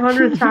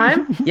 500th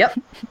time? Yep.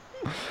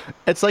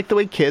 It's like the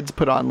way kids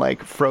put on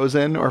like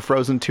Frozen or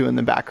Frozen 2 in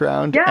the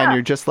background. Yeah. And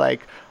you're just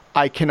like,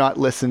 I cannot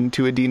listen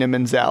to Idina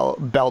Menzel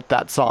belt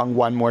that song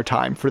one more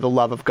time. For the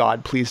love of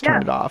God, please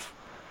turn it off.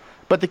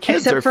 But the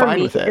kids are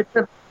fine with it.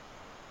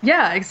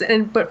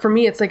 But for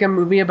me, it's like a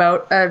movie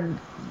about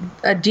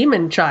a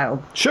demon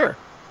child. Sure.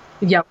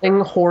 Yelling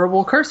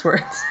horrible curse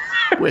words.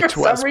 Which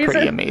was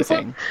pretty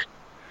amazing.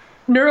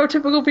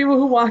 Neurotypical people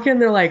who walk in,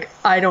 they're like,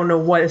 I don't know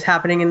what is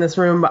happening in this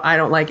room, but I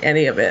don't like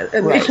any of it.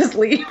 And they just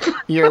leave.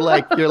 You're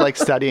like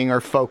studying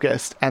or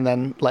focused, and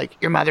then like,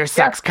 your mother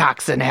sucks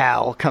cocks in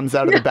hell comes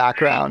out of the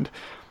background.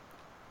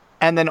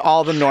 And then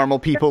all the normal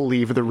people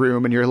leave the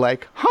room and you're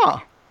like,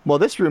 well,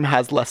 this room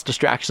has less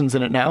distractions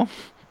in it now.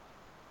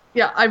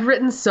 Yeah, I've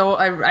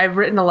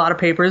written a lot of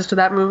papers to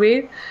that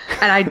movie,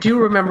 and I do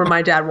remember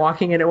my dad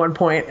walking in at one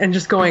point and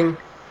just going,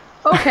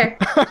 okay,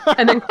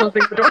 and then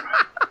closing the door.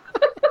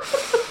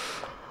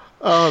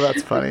 Oh,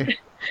 that's funny.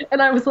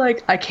 And I was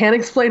like, I can't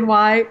explain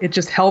why. It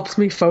just helps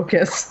me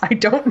focus. I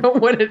don't know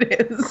what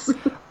it is.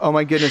 Oh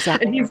my goodness.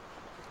 And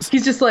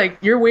he's just like,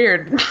 you're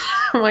weird.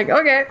 I'm like,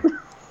 okay.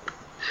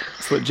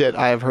 It's legit.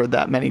 I have heard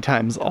that many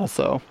times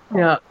also.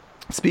 Yeah.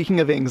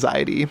 Speaking of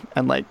anxiety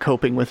and like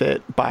coping with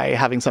it by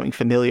having something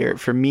familiar,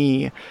 for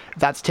me,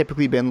 that's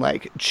typically been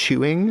like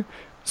chewing.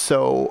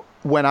 So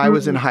when I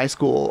was in high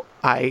school,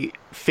 I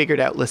figured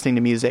out listening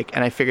to music,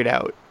 and I figured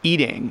out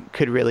eating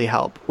could really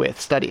help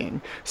with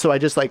studying. So I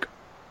just like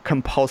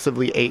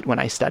compulsively ate when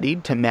I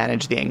studied to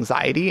manage the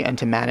anxiety and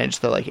to manage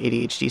the like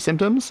ADHD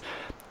symptoms.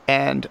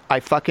 And I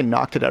fucking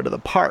knocked it out of the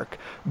park.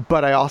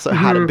 But I also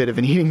had a bit of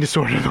an eating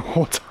disorder the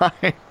whole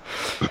time,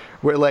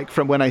 where like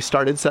from when I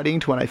started studying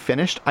to when I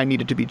finished, I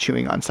needed to be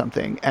chewing on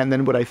something. And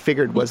then what I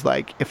figured was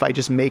like, if I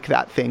just make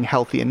that thing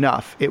healthy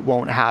enough, it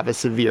won't have a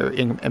severe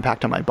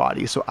impact on my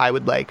body. So I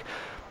would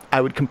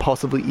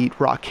compulsively eat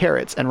raw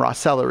carrots and raw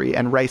celery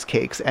and rice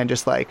cakes, and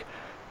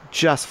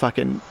just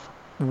fucking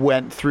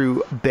went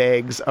through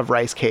bags of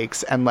rice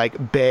cakes and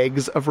like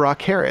bags of raw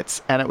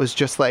carrots. And it was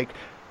just like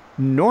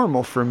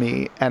normal for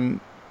me. And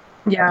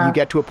yeah, you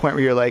get to a point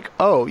where you're like,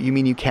 oh, you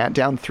mean you can't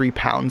down 3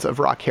 pounds of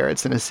raw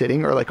carrots in a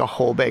sitting, or like a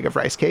whole bag of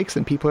rice cakes?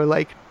 And people are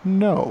like,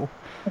 no.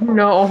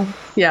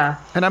 Yeah.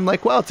 And I'm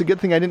like, well, it's a good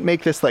thing I didn't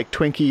make this like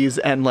Twinkies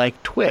and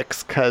like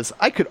Twix, because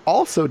I could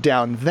also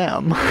down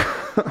them.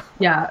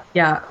 Yeah.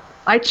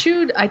 I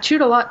chewed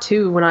a lot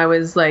too when I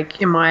was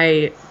like in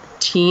my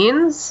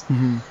teens.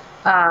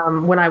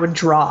 When I would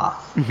draw,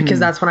 because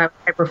that's when I was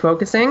hyper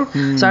focusing.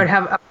 So I'd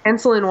have a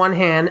pencil in one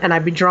hand and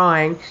I'd be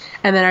drawing,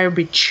 and then I would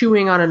be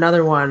chewing on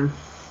another one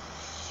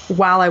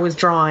while I was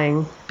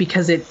drawing,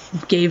 because it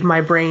gave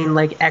my brain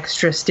like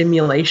extra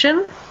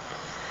stimulation.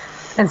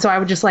 And so I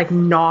would just like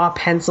gnaw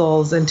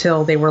pencils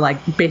until they were like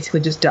basically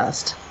just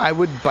dust. I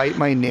would bite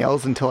my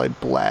nails until I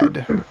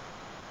bled.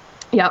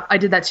 Yeah, I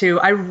did that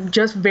too. I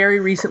just very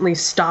recently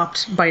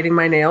stopped biting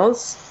my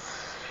nails.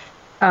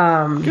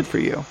 Good for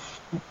you.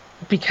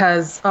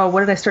 Because,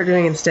 what did I start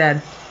doing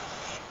instead?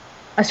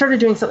 I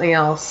started doing something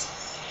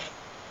else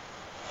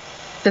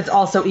that's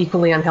also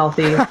equally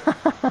unhealthy.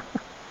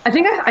 I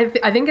think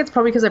it's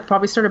probably because I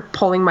probably started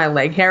pulling my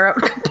leg hair out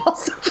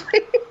compulsively.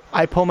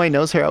 I pull my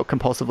nose hair out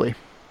compulsively.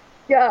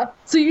 Yeah.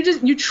 So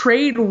you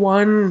trade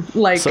one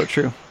like so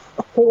true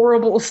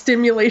horrible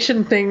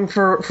stimulation thing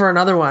for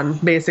another one,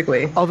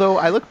 basically. Although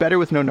I look better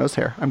with no nose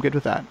hair. I'm good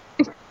with that.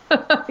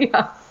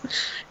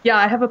 Yeah,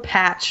 I have a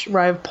patch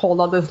where I've pulled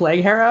all this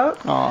leg hair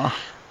out. Aw.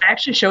 I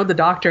actually showed the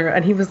doctor,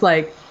 and he was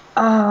like,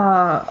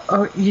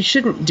 you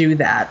shouldn't do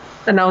that.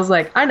 And I was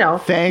like, I know.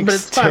 Thanks, but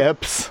it's fun.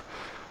 tips.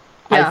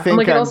 Yeah, I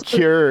think I'm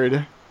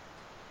cured.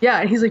 Yeah,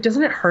 and he's like,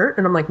 doesn't it hurt?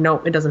 And I'm like, no,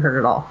 it doesn't hurt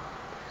at all.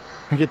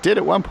 Like it did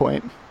at one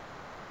point.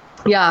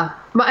 Yeah,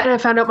 and I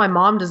found out my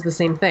mom does the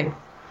same thing.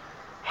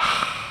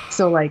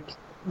 So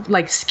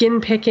like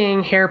skin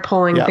picking, hair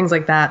pulling, things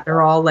like that,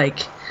 they're all like...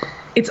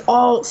 It's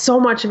all, so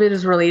much of it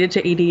is related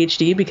to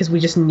ADHD because we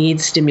just need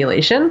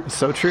stimulation.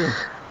 So true.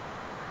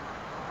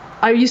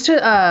 I used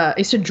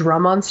to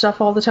drum on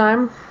stuff all the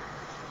time.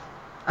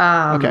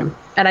 Okay.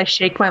 And I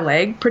shake my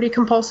leg pretty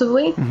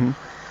compulsively.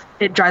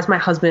 It drives my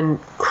husband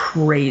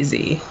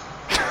crazy.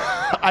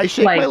 I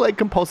shake my leg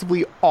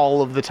compulsively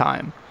all of the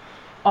time.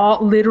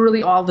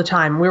 Literally all the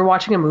time. We were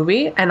watching a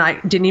movie and I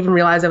didn't even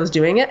realize I was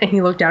doing it. And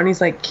he looked down and he's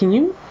like, can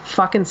you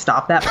fucking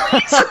stop that,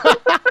 please?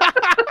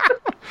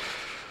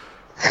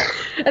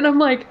 And I'm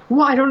like,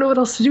 well, I don't know what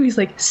else to do. He's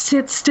like,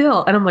 sit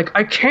still. And I'm like,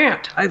 I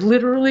can't. I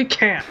literally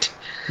can't.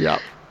 Yeah.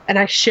 And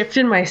I shift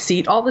in my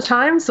seat all the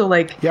time. So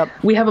like,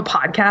 we have a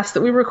podcast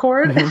that we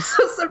record. And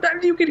so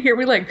sometimes you can hear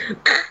me like,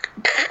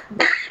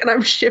 and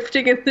I'm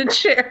shifting in the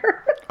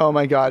chair. Oh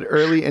my God.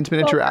 Early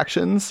intimate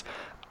interactions.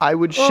 I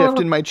would shift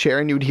in my chair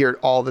and you would hear it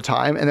all the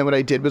time. And then what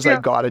I did was I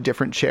got a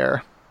different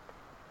chair.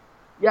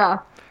 Yeah.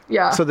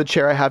 Yeah. So the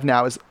chair I have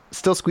now is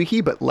still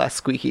squeaky, but less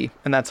squeaky.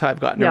 And that's how I've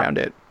gotten around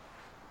it.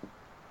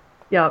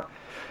 Yeah.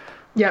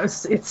 Yeah,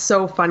 it's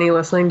so funny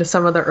listening to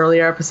some of the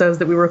earlier episodes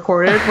that we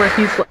recorded where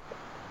he's like,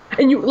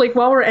 and you like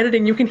while we're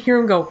editing, you can hear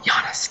him go,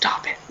 Yana,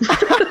 stop it.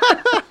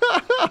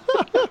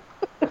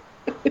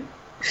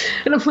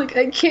 And I'm like,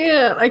 I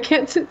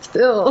can't sit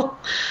still.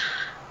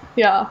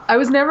 Yeah. I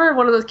was never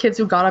one of those kids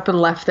who got up and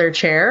left their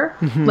chair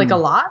like a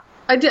lot.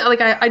 I did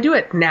I do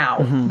it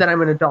now that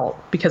I'm an adult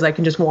because I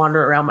can just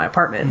wander around my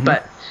apartment,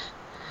 but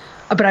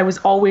I was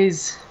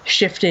always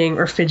shifting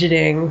or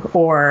fidgeting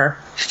or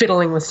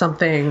fiddling with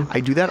something. I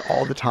do that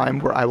all the time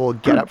where I will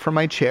get up from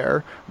my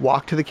chair,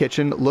 walk to the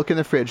kitchen, look in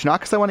the fridge, not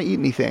because I want to eat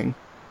anything,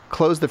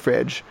 close the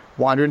fridge,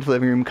 wander into the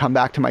living room, come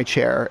back to my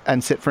chair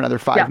and sit for another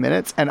 5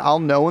 minutes. And I'll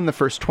know in the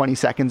first 20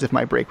 seconds if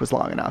my break was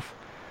long enough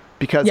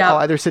because I'll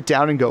either sit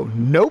down and go,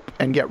 nope,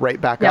 and get right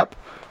back up.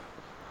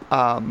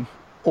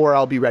 Or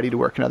I'll be ready to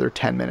work another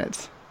 10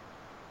 minutes.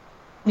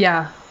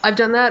 Yeah. I've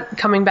done that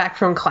coming back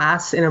from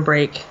class in a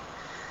break.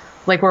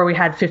 Like where we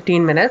had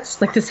 15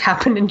 minutes, like this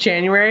happened in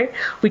January.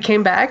 We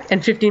came back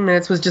and 15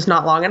 minutes was just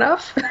not long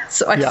enough.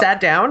 So I sat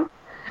down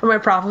and my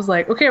prof was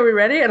like, okay, are we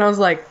ready? And I was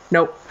like,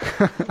 nope.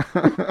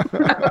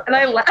 And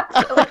I laughed.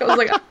 I was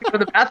like, I have to go to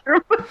the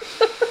bathroom.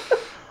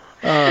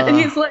 And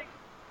he's like,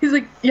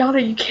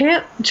 Yana, you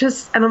can't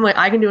just, and I'm like,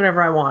 I can do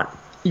whatever I want.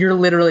 You're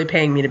literally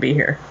paying me to be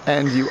here.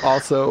 And you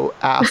also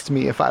asked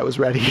me if I was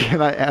ready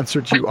and I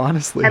answered you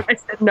honestly. And I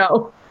said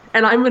no.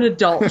 And I'm an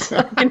adult.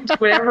 I can do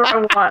whatever I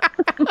want.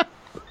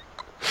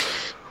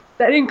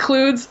 That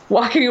includes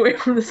walking away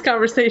from this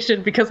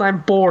conversation because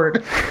I'm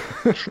bored.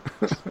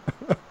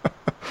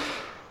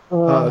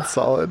 That's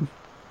solid.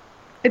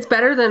 It's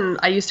better than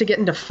I used to get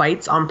into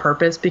fights on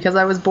purpose because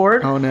I was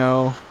bored. Oh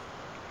no.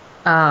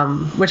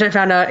 Which I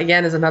found out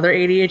again is another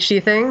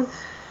ADHD thing.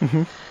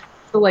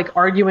 So like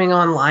arguing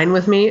online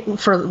with me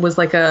was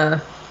like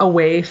a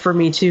way for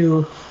me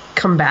to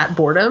combat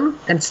boredom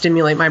and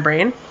stimulate my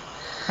brain.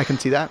 I can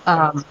see that.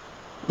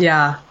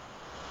 Yeah.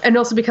 And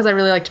also because I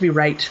really like to be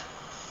right.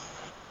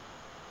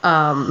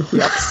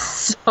 Yep.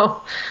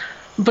 So,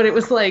 but it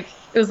was like,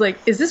 is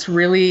this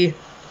really,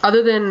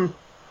 other than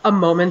a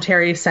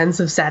momentary sense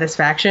of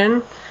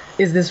satisfaction,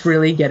 is this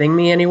really getting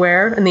me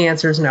anywhere? And the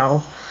answer is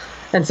no.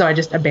 And so I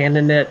just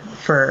abandoned it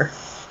for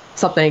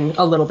something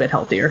a little bit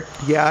healthier.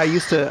 Yeah, I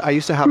used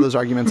to have those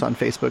arguments on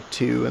Facebook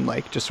too, and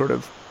like just sort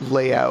of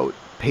lay out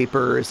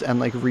papers and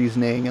like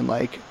reasoning and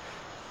like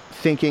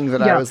thinking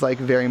that I was like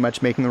very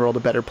much making the world a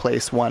better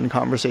place one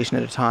conversation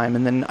at a time.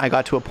 And then I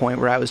got to a point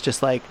where I was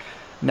just like,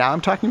 now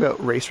I'm talking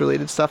about race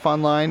related stuff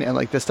online, and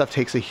like this stuff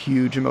takes a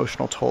huge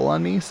emotional toll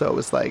on me. So it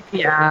was like,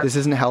 this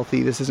isn't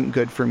healthy. This isn't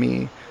good for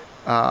me.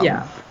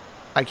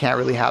 I can't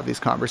really have these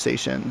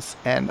conversations.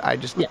 And I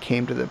just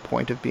came to the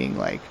point of being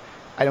like,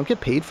 I don't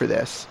get paid for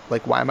this.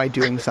 Like, why am I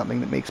doing something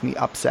that makes me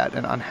upset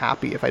and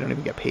unhappy if I don't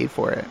even get paid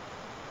for it?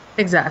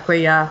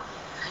 Exactly. Yeah.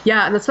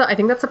 Yeah. And I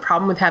think that's the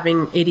problem with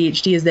having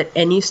ADHD, is that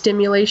any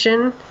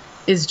stimulation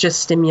is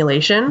just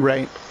stimulation.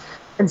 Right.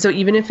 And so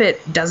even if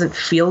it doesn't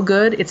feel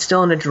good, it's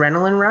still an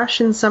adrenaline rush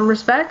in some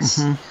respects.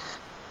 Mm-hmm.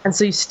 And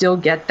so you still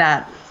get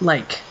that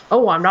like,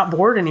 oh, I'm not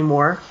bored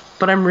anymore,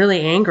 but I'm really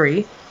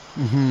angry.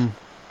 Mm-hmm.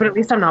 But at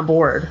least I'm not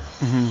bored.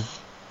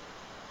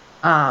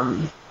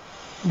 Mm-hmm.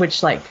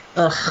 Which like,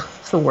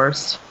 it's the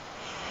worst.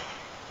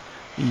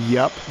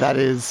 Yep, that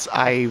is,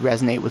 I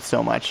resonate with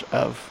so much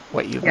of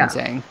what you've been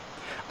saying.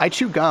 I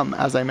chew gum,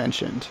 as I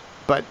mentioned,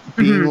 but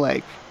being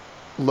like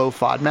low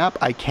FODMAP,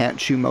 I can't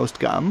chew most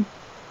gum.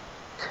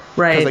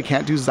 Right. Because I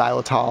can't do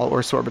xylitol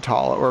or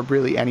sorbitol or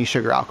really any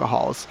sugar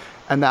alcohols.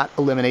 And that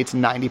eliminates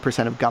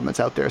 90% of gum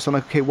that's out there. So I'm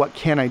like, okay, what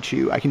can I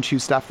chew? I can chew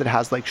stuff that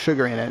has like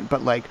sugar in it,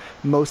 but like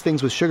most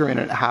things with sugar in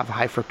it have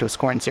high fructose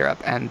corn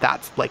syrup, and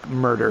that's like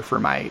murder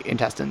for my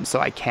intestines. So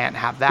I can't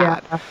have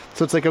that. Yeah.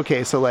 So it's like,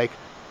 okay, so like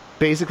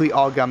basically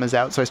all gum is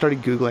out. So I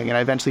started Googling, and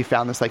I eventually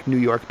found this like New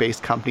York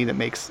based company that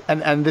makes,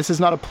 and this is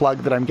not a plug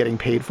that I'm getting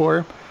paid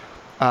for,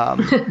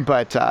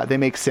 but they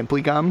make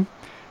Simply Gum,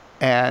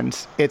 and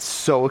it's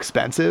so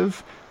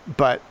expensive,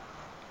 but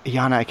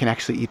Yana, I can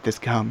actually eat this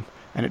gum.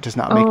 And it does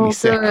not make me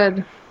sick.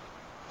 Good.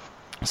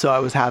 So I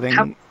was having...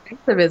 How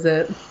expensive is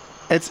it?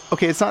 It's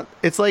okay. It's not...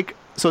 It's like...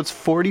 So it's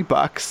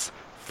 $40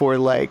 for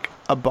like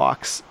a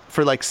box,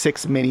 for like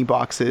 6 mini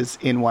boxes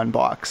in one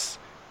box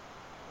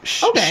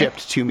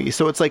shipped to me.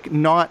 So it's like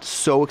not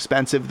so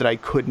expensive that I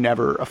could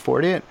never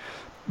afford it.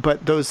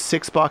 But those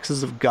 6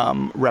 boxes of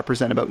gum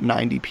represent about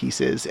 90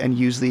 pieces. And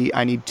usually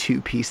I need 2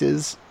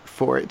 pieces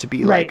for it to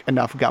be like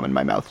enough gum in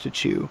my mouth to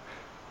chew.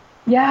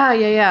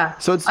 Yeah.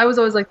 So I was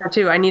always like that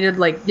too. I needed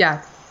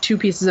 2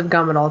 pieces of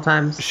gum at all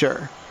times.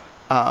 Sure.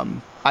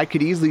 I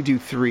could easily do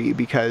 3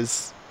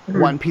 because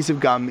 1 piece of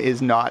gum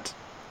is not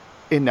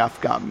enough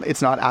gum.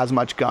 It's not as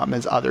much gum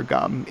as other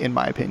gum, in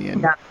my opinion.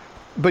 Yeah.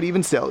 But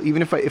even still,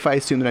 even if I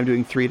assume that I'm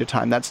doing 3 at a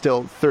time, that's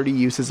still 30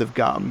 uses of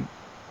gum.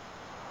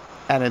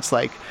 And it's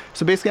like,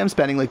 so basically I'm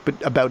spending like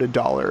about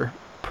 $1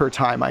 per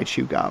time I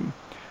chew gum.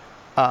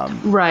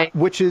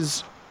 Which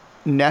is...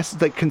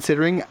 like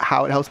considering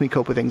how it helps me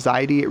cope with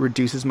anxiety, it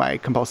reduces my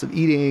compulsive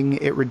eating,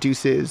 it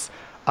reduces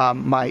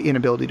my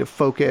inability to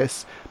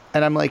focus,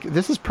 and I'm like,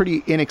 this is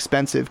pretty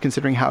inexpensive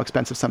considering how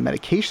expensive some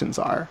medications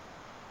are.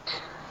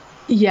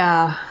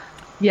 Yeah.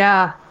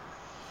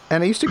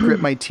 And I used to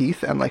grit my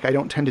teeth, and like I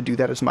don't tend to do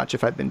that as much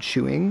if I've been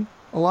chewing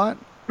a lot.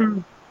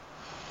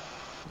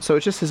 So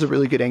it just is a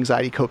really good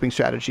anxiety coping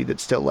strategy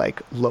that's still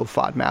like low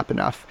FODMAP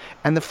enough,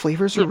 and the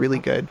flavors are really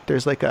good.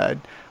 There's like a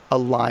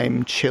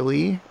lime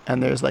chili,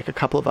 and there's like a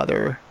couple of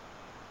other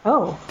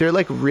they're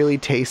like really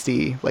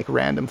tasty, like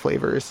random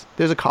flavors.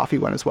 There's a coffee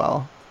one as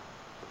well.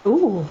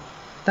 Ooh,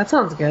 that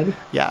sounds good.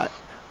 Yeah.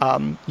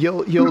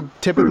 You'll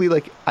typically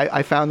like,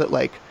 I found that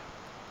like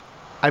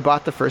I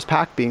bought the first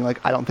pack being like,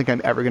 I don't think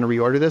I'm ever going to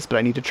reorder this, but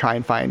I need to try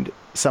and find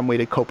some way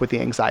to cope with the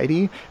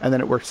anxiety. And then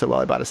it worked so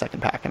well, I bought a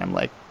second pack, and I'm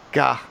like,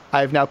 gah,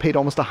 I've now paid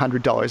almost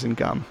 $100 in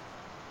gum.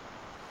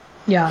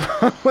 Yeah.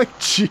 I'm like,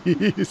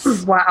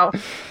 jeez. Wow.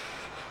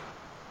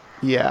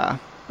 Yeah.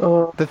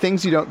 The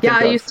things you don't think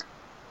of.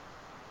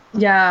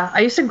 I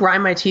used to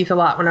grind my teeth a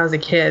lot when I was a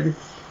kid.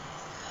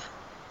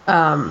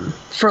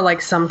 For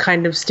like some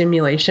kind of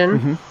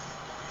stimulation.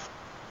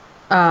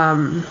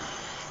 And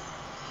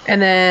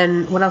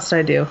then what else did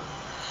I do?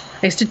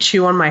 I used to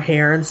chew on my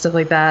hair and stuff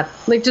like that.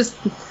 Like just,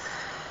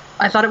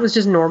 I thought it was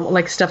just normal,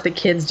 like stuff that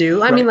kids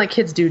do. I mean, like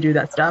kids do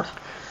that stuff.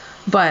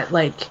 But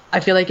like, I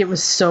feel like it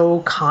was so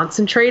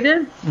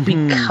concentrated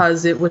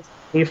because it was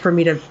a way for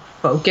me to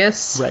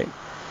focus. Right.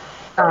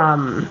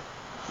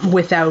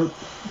 Without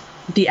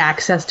the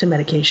access to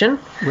medication.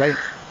 Right.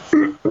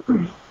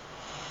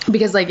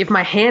 Because like if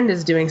my hand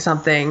is doing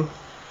something,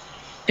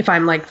 if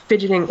I'm like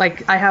fidgeting,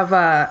 like I have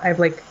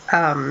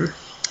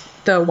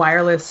the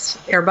wireless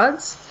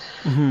earbuds.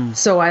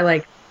 So I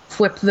like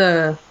flip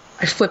the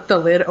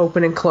lid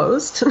open and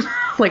closed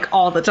like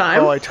all the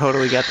time. Oh, I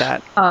totally get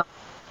that.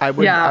 I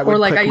would or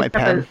like click my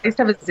pen. I used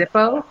to have a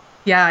Zippo.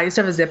 Yeah, I used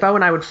to have a Zippo,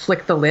 and I would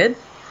flick the lid.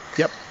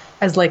 Yep.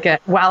 as like a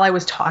while I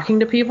was talking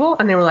to people,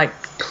 and they were like,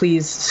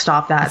 "Please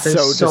stop that. This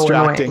So is so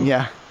distracting. annoying."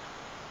 Yeah.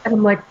 And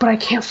I'm like, "But I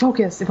can't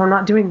focus if I'm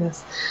not doing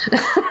this."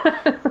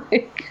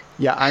 Like,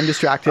 Yeah, I'm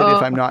distracted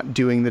if I'm not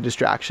doing the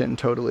distraction.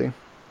 Totally.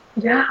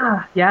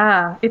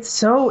 yeah. It's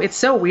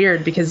so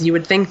weird because you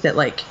would think that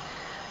like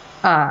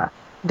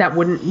that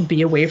wouldn't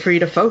be a way for you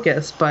to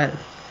focus, but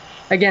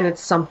again,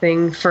 it's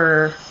something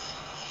for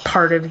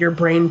part of your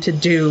brain to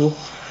do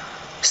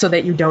so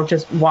that you don't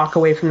just walk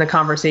away from the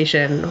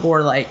conversation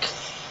or like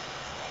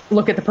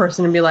look at the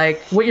person and be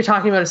like, what you're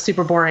talking about is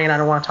super boring and I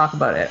don't want to talk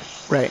about it.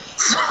 Right.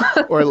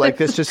 Or like,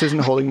 this just isn't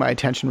holding my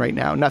attention right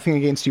now. Nothing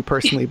against you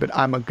personally, but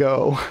I'm a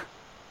go.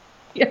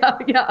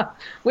 Yeah.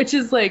 Which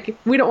is like,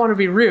 we don't want to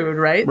be rude,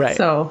 right? Right.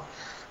 So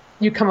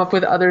you come up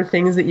with other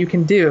things that you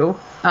can do.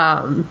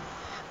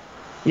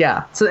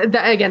 Yeah. So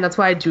again, that's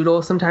why I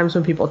doodle sometimes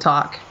when people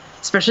talk,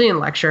 especially in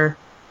lecture.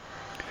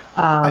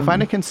 I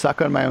find I can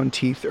suck on my own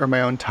teeth or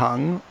my own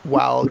tongue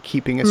while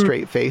keeping a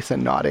straight face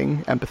and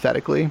nodding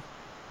empathetically.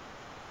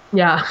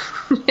 Yeah.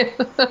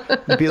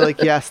 Be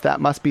like, yes, that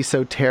must be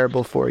so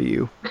terrible for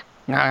you.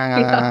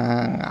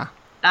 Yeah,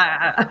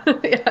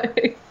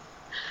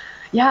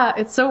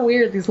 it's so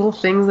weird, these little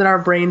things that our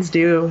brains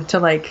do to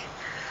like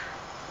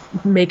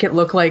make it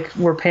look like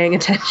we're paying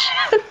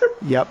attention.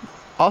 Yep.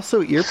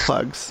 Also,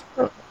 earplugs.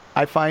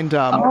 I find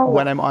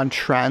when I'm on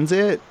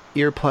transit,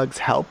 earplugs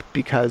help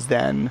because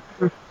then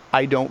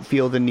I don't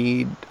feel the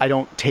need. I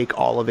don't take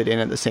all of it in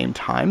at the same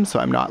time. So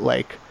I'm not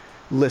like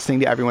listening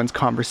to everyone's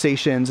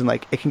conversations, and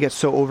like it can get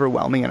so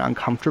overwhelming and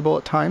uncomfortable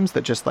at times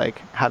that just like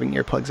having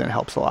earplugs in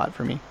helps a lot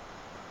for me.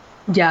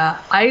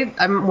 Yeah,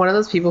 I'm one of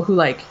those people who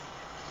like,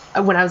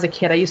 when I was a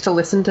kid, I used to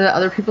listen to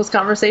other people's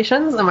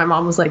conversations and my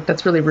mom was like,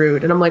 that's really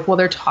rude. And I'm like, well,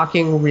 they're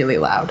talking really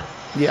loud.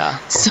 Yeah.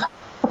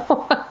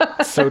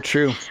 So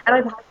true. And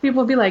I've had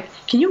people be like,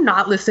 can you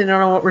not listen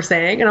to what we're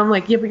saying? And I'm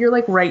like, yeah, but you're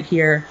like right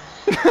here.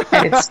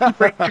 And it's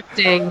super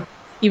interesting,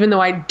 even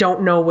though I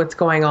don't know what's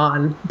going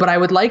on, but I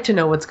would like to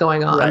know what's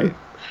going on.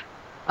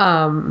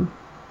 Right.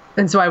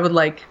 And so I would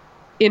like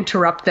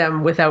interrupt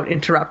them without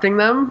interrupting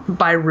them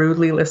by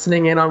rudely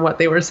listening in on what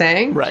they were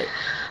saying. Right.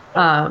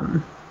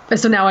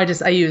 So now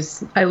I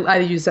use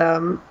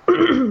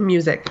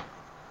music,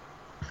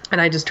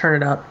 and I just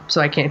turn it up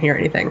so I can't hear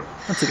anything.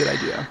 That's a good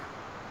idea.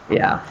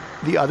 Yeah.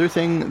 The other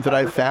thing that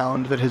I've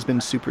found that has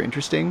been super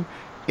interesting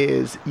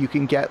is you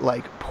can get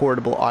like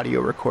portable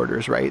audio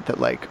recorders, right? That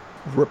like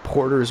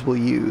reporters will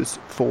use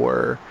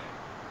for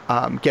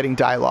getting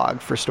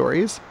dialogue for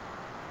stories.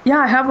 Yeah,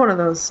 I have one of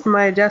those on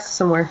my desk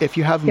somewhere. If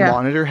you have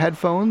monitor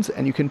headphones,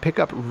 and you can pick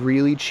up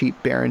really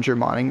cheap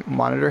Behringer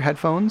monitor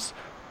headphones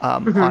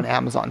on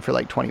Amazon for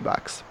like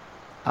 $20.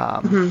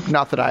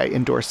 Not that I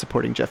endorse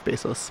supporting Jeff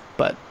Bezos,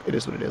 but it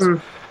is what it is.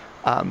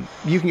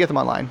 You can get them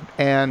online,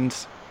 and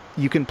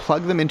you can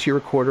plug them into your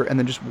recorder and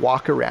then just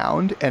walk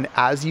around. And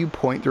as you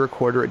point the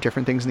recorder at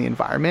different things in the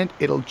environment,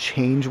 it'll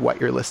change what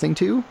you're listening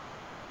to.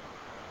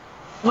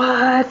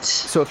 What?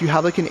 So if you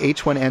have like an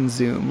H1N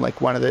Zoom,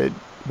 like one of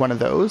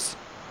those.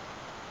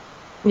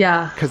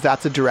 Yeah. Because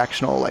that's a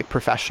directional, like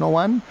professional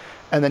one.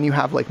 And then you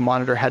have like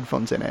monitor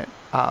headphones in it.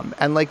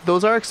 And like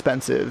those are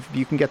expensive.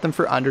 You can get them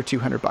for under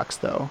 $200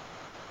 though.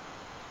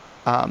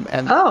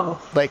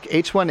 Like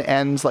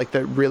H1Ns, like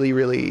the really,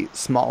 really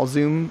small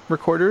Zoom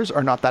recorders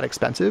are not that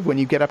expensive. When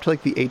you get up to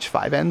like the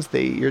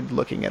H5Ns, you're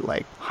looking at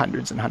like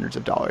hundreds and hundreds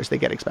of dollars. They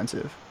get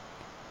expensive.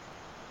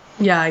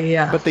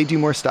 Yeah. But they do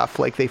more stuff.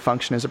 Like they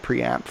function as a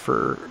preamp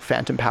for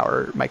phantom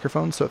power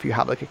microphones. So if you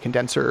have like a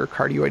condenser or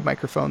cardioid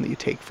microphone that you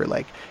take for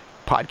like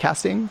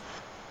podcasting,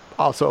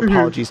 also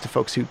apologies to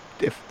folks who,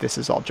 if this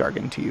is all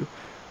jargon to you,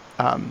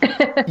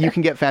 you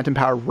can get phantom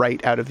power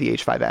right out of the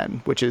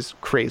H5N, which is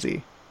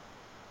crazy.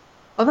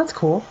 Oh, that's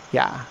cool.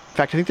 Yeah. In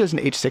fact, I think there's an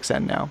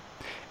H6N now.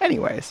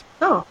 Anyways.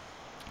 Oh.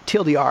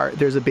 TLDR,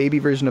 there's a baby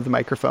version of the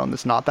microphone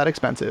that's not that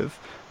expensive.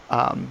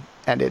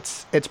 And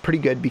it's pretty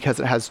good because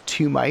it has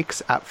two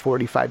mics at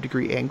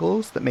 45-degree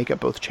angles that make up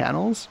both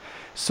channels.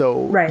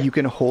 So you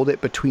can hold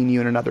it between you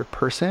and another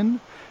person,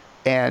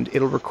 and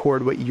it'll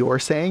record what you're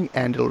saying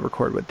and it'll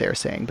record what they're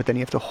saying. But then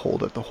you have to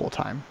hold it the whole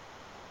time.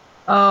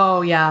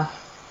 Oh, yeah.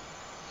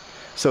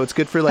 So it's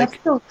good for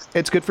like,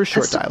 it's good for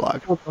short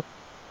dialogue. Cool.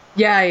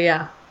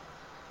 Yeah.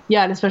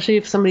 Yeah, and especially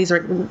if somebody's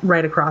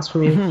right across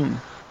from you.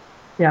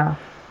 Yeah.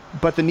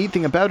 But the neat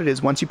thing about it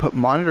is once you put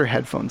monitor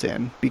headphones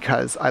in,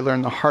 because I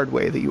learned the hard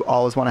way that you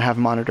always want to have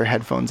monitor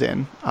headphones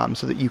in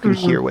so that you can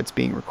hear what's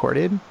being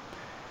recorded.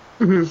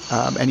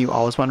 And you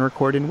always want to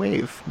record in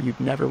WAV. You'd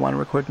never want to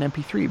record in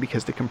MP3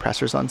 because the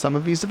compressors on some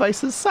of these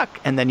devices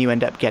suck. And then you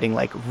end up getting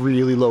like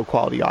really low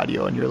quality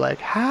audio and you're like,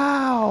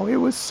 how? It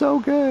was so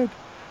good.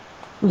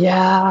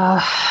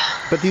 Yeah.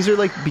 But these are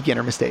like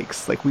beginner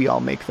mistakes. Like we all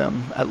make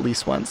them at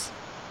least once.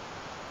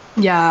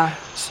 Yeah,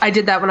 I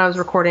did that when I was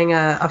recording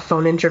a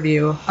phone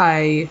interview.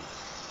 I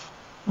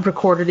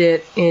recorded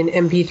it in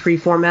MP3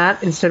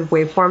 format instead of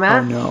WAV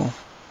format. Oh, no.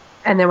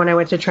 And then when I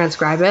went to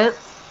transcribe it,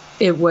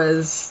 it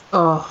was,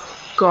 oh,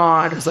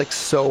 God. It was like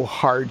so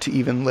hard to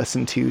even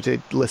listen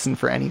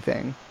for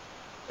anything.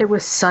 It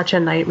was such a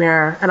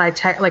nightmare. And I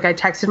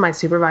texted my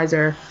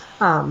supervisor,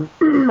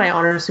 my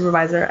honor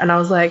supervisor, and I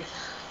was like,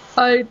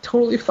 I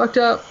totally fucked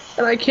up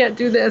and I can't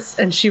do this.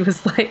 And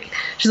she's like,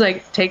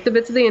 take the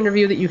bits of the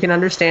interview that you can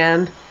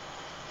understand,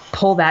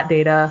 pull that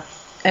data,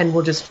 and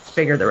we'll just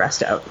figure the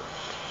rest out.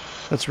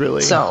 That's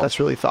really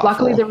thoughtful.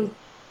 Luckily, there was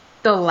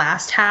the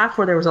last half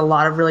where there was a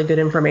lot of really good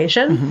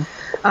information,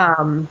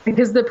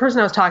 because the person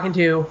I was talking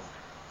to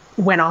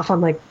went off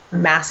on like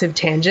massive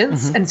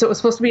tangents, and so it was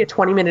supposed to be a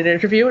 20-minute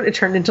interview, and it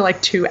turned into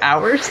like 2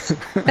 hours.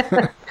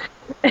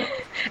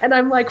 And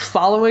I'm like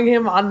following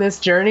him on this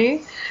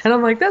journey, and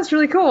I'm like, that's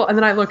really cool. And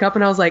then I look up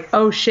and I was like,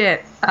 oh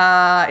shit,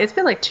 it's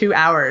been like 2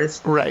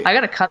 hours. Right. I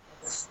gotta cut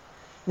this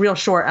real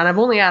short, and I've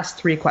only asked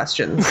 3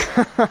 questions.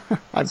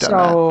 I've done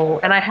that.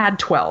 And I had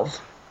 12.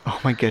 Oh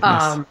my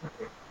goodness.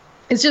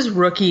 It's just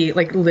rookie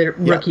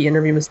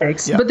interview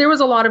mistakes. Yeah. But there was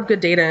a lot of good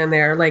data in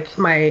there. Like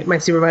my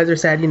supervisor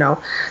said,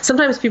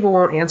 sometimes people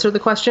won't answer the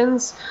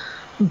questions,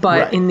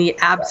 but in the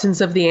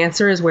absence of the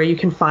answer is where you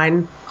can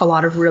find a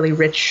lot of really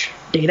rich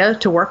data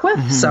to work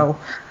with. So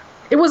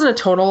it wasn't a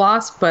total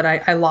loss, but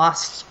I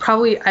lost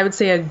probably, I would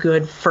say, a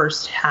good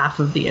first half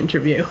of the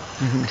interview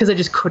because I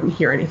just couldn't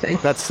hear anything.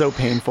 That's so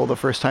painful the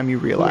first time you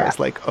realize,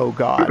 like, oh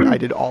God, I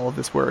did all of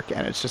this work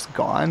and it's just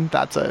gone.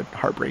 That's a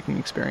heartbreaking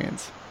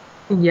experience.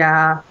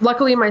 Yeah.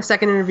 Luckily, my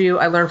second interview,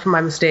 I learned from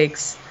my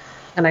mistakes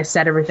and I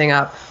set everything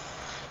up.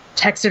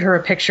 Texted her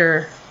a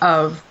picture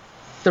of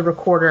the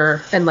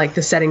recorder and like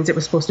the settings it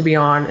was supposed to be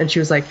on. And she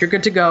was like, you're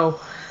good to go.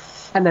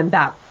 And then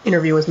that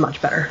interview was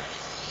much better.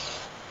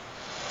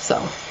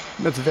 So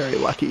that's very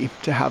lucky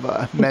to have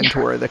a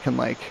mentor that can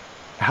like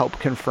help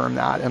confirm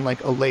that and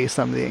like allay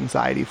some of the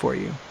anxiety for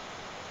you.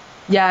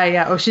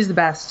 Yeah. Oh, she's the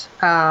best.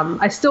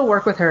 I still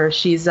work with her.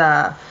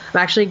 I'm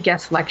actually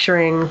guest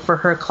lecturing for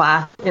her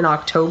class in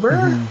October,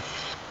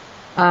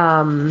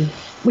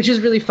 which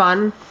is really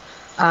fun.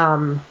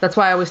 That's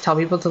why I always tell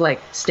people to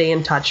like stay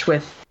in touch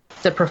with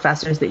the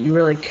professors that you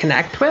really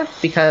connect with,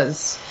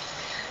 because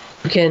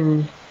you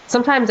can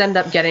sometimes end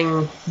up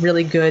getting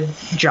really good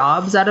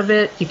jobs out of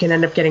it. You can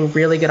end up getting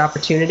really good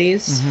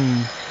opportunities.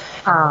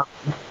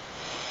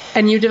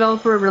 And you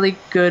develop a really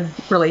good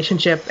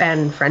relationship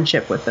and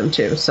friendship with them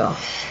too. So,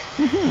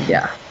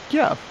 yeah.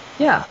 I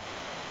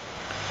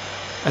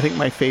think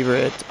my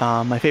favorite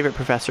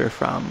professor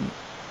from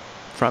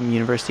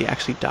university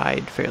actually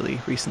died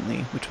fairly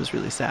recently, which was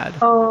really sad.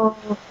 Oh,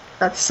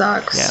 that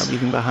sucks. Yeah,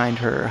 leaving behind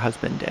her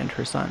husband and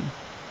her son.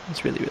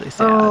 It's really, really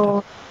sad.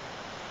 Oh,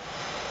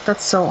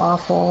 that's so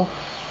awful.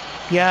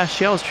 Yeah,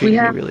 she always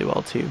treated me really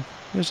well too.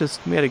 It was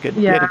just we had a good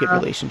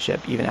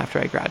relationship even after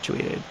I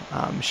graduated.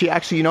 She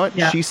actually, you know what?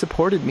 Yeah. She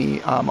supported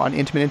me on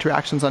Intimate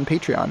Interactions on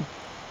Patreon.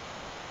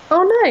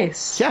 Oh,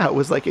 nice. Yeah, it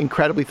was like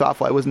incredibly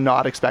thoughtful. I was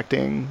not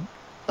expecting,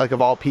 like,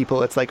 of all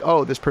people, it's like,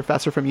 oh, this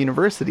professor from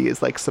university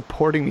is like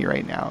supporting me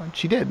right now, and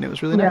she did, and it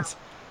was really nice.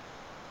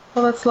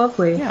 Well, that's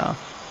lovely. Yeah.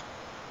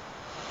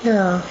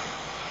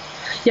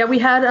 We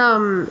had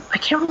I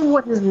can't remember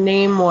what his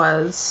name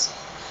was,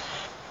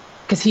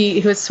 because he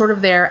was sort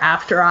of there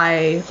after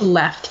I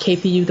left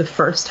KPU the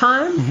first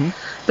time,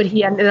 but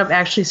he ended up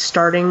actually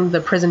starting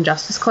the Prison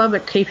Justice Club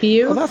at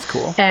KPU. Oh, that's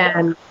cool.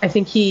 And I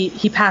think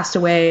he passed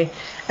away,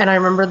 and I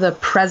remember the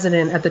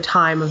president at the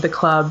time of the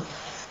club,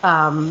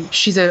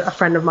 she's a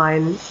friend of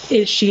mine.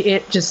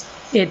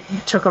 It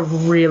took a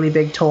really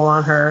big toll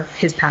on her,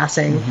 his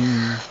passing,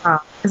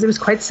 because it was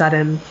quite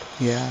sudden.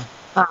 Yeah.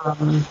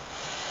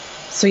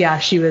 So yeah,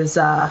 she was,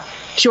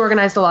 she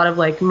organized a lot of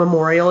like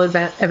memorial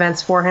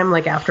events for him,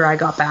 like after I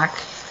got back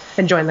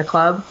and joined the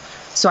club.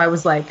 So I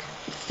was like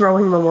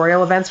throwing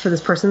memorial events for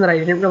this person that I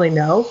didn't really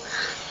know.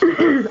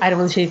 I'd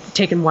only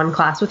taken one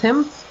class with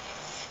him,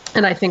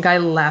 and I think I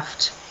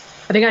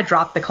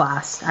dropped the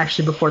class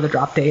actually before the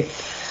drop date,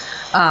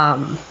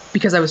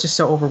 because I was just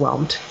so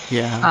overwhelmed.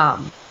 Yeah.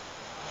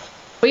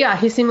 But yeah,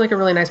 he seemed like a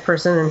really nice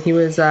person, and he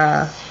was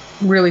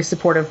really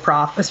supportive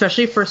prof,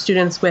 especially for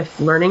students with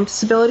learning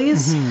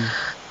disabilities.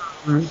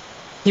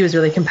 He was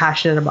really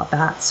compassionate about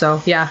that. So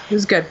yeah, it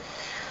was good.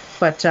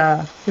 But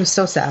it was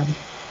so sad.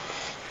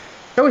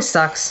 It always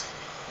sucks.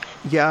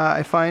 Yeah,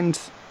 I find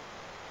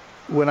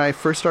when I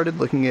first started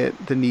looking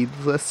at the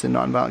needs lists in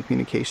nonviolent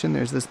communication,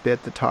 there's this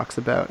bit that talks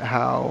about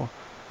how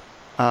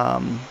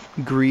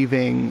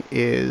grieving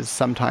is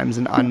sometimes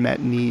an unmet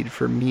need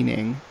for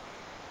meaning.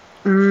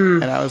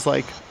 And I was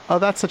like, oh,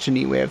 that's such a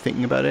neat way of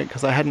thinking about it,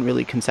 because I hadn't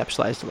really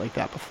conceptualized it like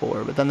that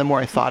before. But then the more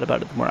I thought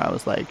about it, the more I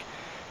was like,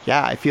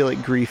 yeah, I feel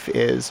like grief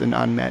is an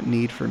unmet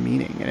need for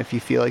meaning. And if you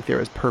feel like there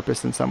is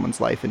purpose in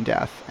someone's life and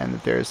death, and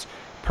that there's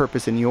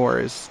purpose in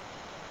yours,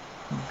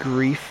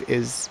 grief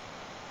is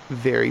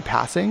very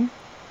passing.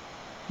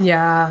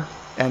 Yeah.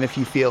 And if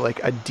you feel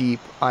like a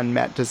deep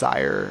unmet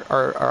desire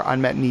or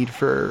unmet need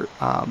for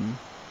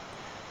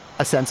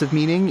a sense of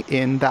meaning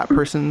in that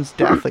person's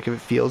death, like if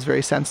it feels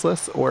very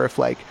senseless, or if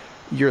like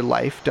your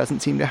life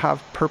doesn't seem to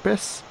have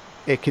purpose,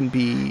 it can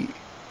be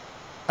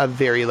a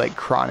very like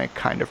chronic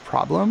kind of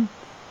problem.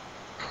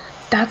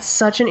 That's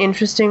such an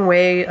interesting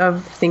way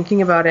of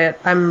thinking about it.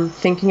 I'm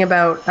thinking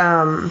about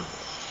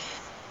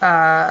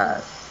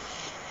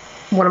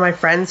one of my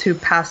friends who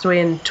passed away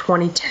in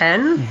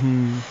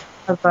 2010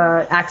 of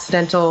an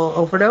accidental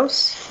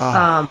overdose.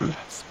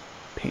 That's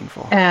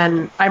painful.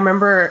 And I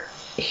remember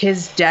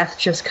his death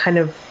just kind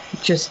of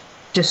just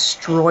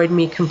destroyed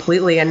me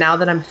completely. And now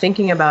that I'm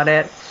thinking about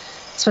it,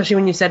 especially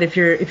when you said if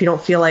you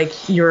don't feel like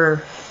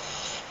your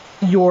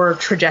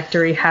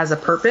trajectory has a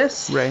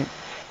purpose, right?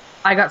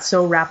 I got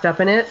so wrapped up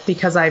in it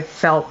because I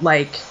felt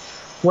like,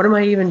 what am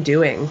I even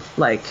doing?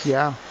 Like,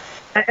 yeah,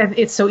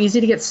 it's so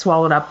easy to get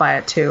swallowed up by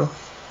it too.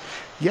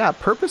 Yeah,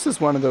 purpose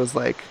is one of those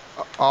like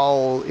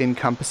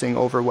all-encompassing,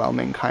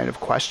 overwhelming kind of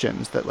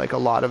questions that like a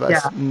lot of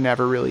us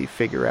never really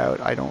figure out,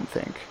 I don't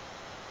think.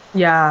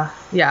 Yeah.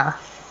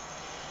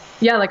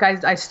 Like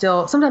I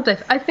still sometimes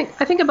I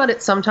think about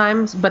it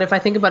sometimes, but if I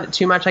think about it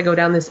too much, I go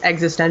down this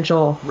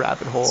existential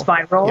rabbit hole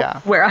spiral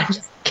where I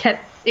just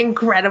get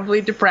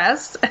incredibly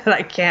depressed and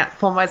I can't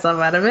pull myself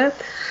out of it.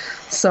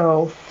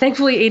 So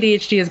thankfully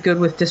ADHD is good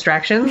with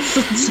distractions.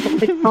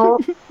 So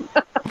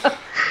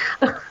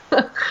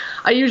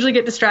I usually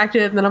get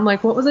distracted and then I'm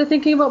like, what was I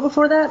thinking about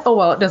before that? Oh,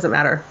 well, it doesn't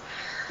matter.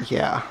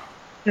 Yeah.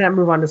 And I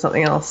move on to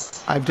something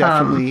else. I've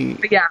definitely,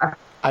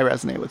 I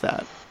resonate with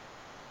that.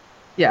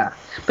 Yeah.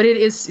 But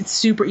it's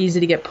super easy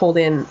to get pulled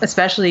in,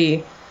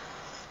 especially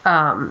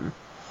when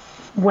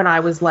I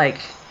was like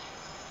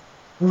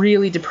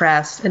really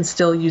depressed and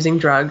still using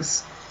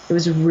drugs. It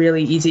was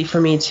really easy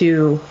for me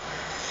to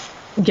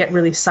get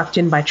really sucked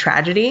in by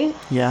tragedy.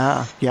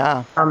 Yeah.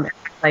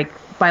 Like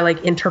by like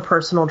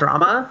interpersonal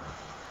drama.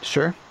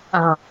 Sure.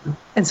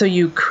 And so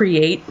you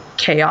create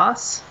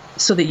chaos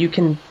so that you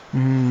can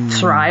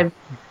thrive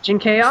in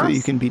chaos. So that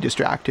you can be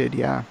distracted,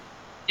 yeah.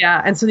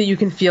 Yeah, and so that you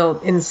can feel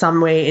in some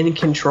way in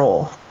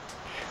control.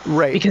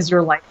 Right. Because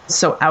your life is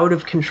so out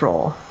of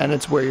control. And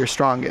it's where you're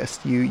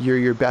strongest. You're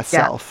your best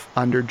self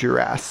under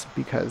duress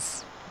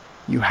because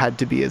you had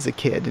to be as a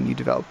kid and you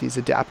developed these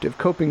adaptive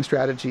coping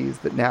strategies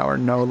that now are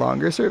no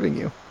longer serving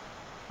you.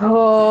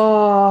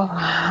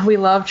 Oh, we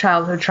love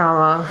childhood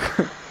trauma.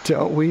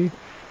 Don't we?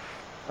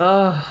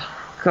 Oh,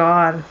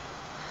 God.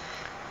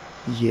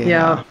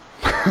 Yeah.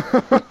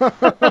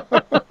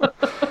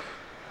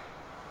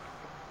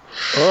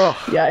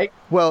 Oh. Yeah.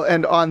 Well,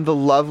 and on the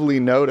lovely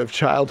note of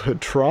childhood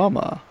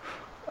trauma,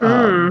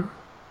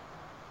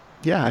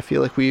 yeah, I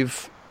feel like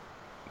we've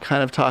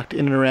kind of talked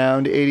in and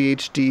around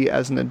ADHD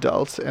as an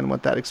adult and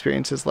what that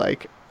experience is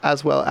like,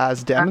 as well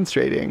as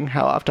demonstrating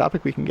how off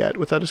topic we can get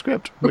without a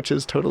script, which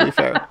is totally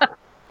fair.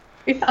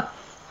 Yeah.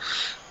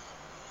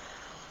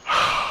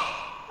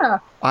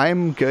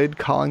 I'm good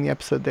calling the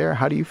episode there.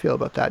 How do you feel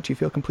about that? Do you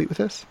feel complete with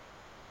this?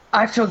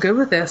 I feel good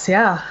with this,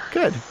 yeah.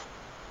 Good.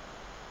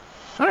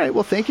 All right.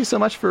 Well, thank you so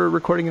much for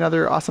recording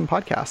another awesome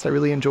podcast. I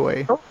really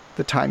enjoy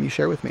the time you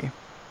share with me.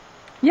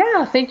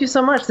 Yeah, thank you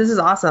so much. This is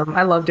awesome.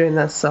 I love doing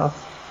this, so.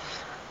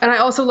 And I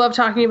also love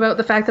talking about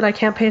the fact that I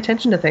can't pay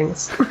attention to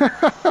things.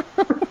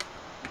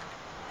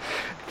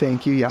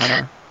 Thank you,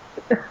 Yana.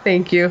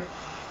 Thank you.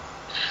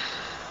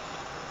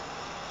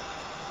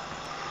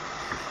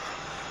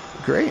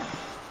 Great.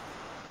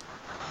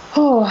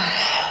 Oh.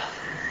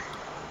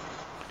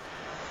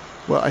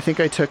 Well, I think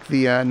I took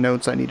the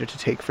notes I needed to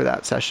take for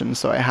that session,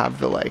 so I have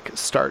the like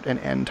start and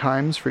end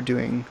times for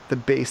doing the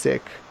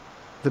basic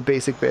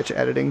bitch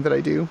editing that I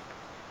do.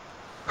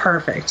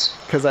 Perfect.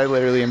 Because I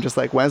literally am just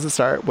like, when does it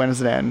start? When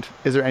does it end?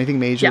 Is there anything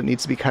major that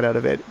needs to be cut out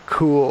of it?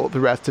 Cool. The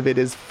rest of it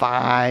is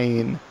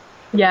fine.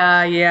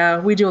 Yeah.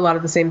 We do a lot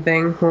of the same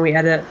thing when we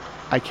edit.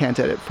 I can't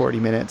edit 40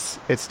 minutes.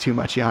 It's too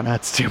much, Yana.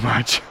 It's too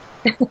much.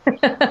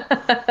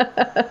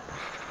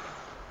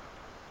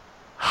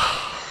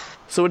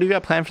 So what do you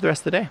got planned for the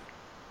rest of the day?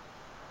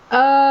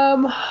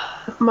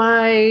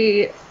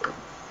 My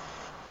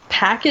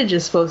package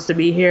is supposed to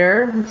be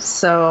here,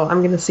 so I'm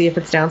going to see if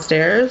it's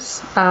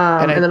downstairs,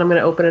 and then I'm going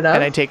to open it up.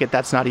 And I take it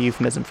that's not a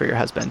euphemism for your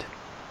husband.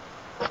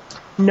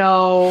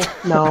 No,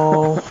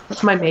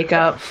 it's my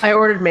makeup. I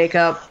ordered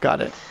makeup.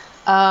 Got it.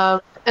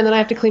 And then I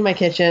have to clean my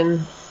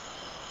kitchen,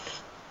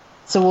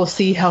 so we'll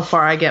see how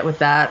far I get with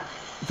that.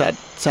 That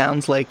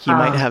sounds like you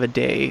might have a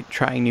day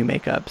trying new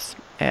makeups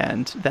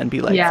and then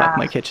be like, fuck,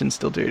 my kitchen's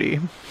still dirty.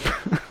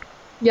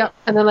 Yep,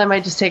 and then I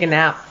might just take a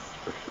nap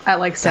at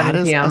like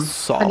 7 p.m. That is a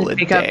solid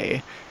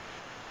day.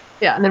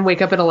 Yeah, and then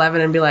wake up at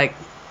 11 and be like,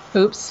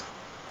 oops.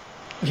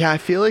 Yeah, I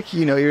feel like,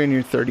 you're in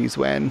your 30s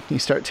when you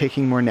start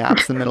taking more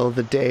naps in the middle of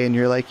the day and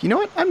you're like, you know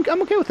what,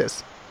 I'm okay with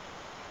this.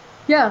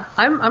 Yeah,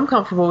 I'm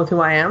comfortable with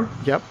who I am.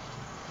 Yep.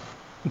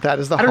 That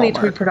is the hallmark. I don't hallmark. need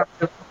to be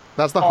productive.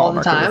 That's the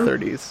hallmark of the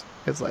 30s.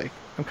 It's like,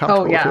 I'm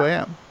comfortable with who I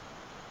am.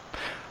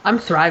 I'm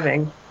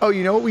thriving. Oh,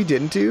 you know what we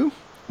didn't do?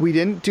 We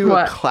didn't do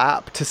a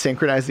clap to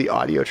synchronize the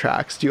audio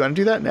tracks. Do you want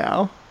to do that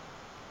now?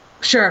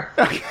 Sure.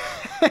 Okay.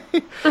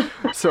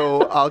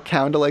 So I'll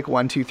count to like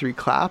 1, 2, 3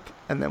 clap,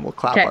 and then we'll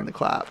clap on the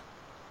clap.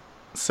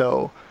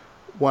 So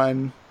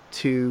 1,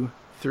 2,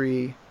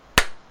 3.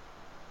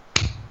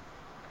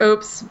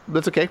 Oops.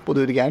 That's okay. We'll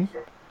do it again.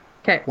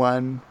 Okay.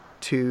 1,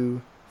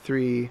 2,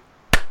 3.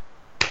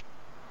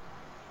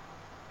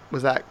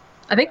 Was that?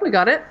 I think we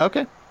got it.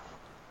 Okay.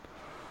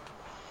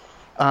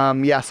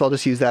 So I'll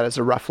just use that as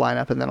a rough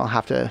lineup, and then I'll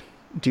have to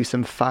do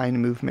some fine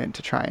movement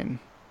to try and,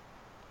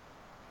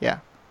 yeah.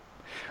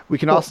 We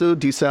can Cool. also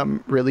do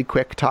some really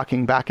quick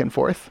talking back and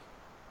forth.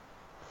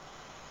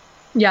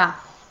 Yeah.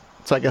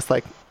 So I guess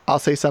like I'll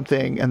say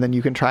something and then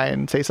you can try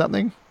and say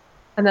something.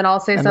 And then I'll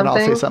say And something.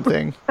 then I'll say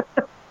something.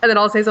 And then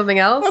I'll say something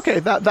else. Okay,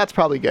 that's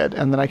probably good.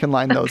 And then I can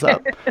line those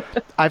up.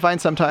 I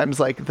find sometimes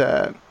like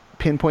the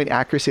pinpoint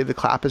accuracy of the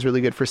clap is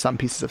really good for some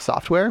pieces of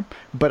software,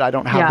 but I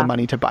don't have the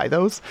money to buy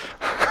those.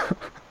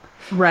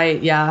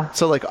 Right. Yeah.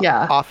 So like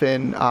Yeah.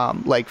 often,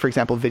 like for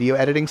example, video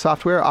editing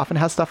software often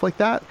has stuff like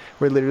that,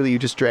 where literally you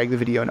just drag the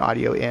video and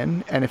audio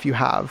in. And if you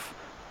have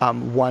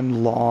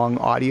one long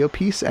audio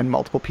piece and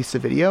multiple pieces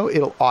of video,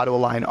 it'll auto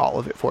align all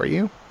of it for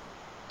you.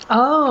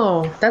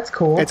 Oh, that's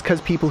cool. It's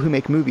because people who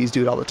make movies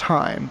do it all the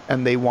time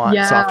and they want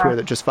Yeah. software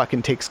that just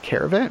fucking takes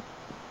care of it.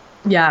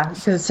 Yeah,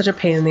 because it's such a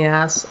pain in the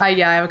ass. I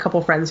have a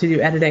couple friends who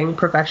do editing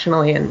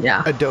professionally, and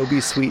yeah. Adobe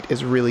Suite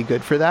is really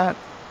good for that,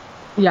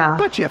 Yeah.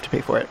 but you have to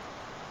pay for it.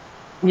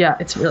 Yeah,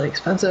 it's really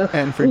expensive.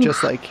 And for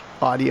just like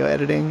audio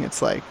editing,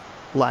 it's like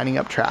lining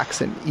up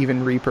tracks, and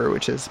even Reaper,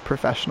 which is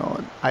professional.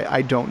 And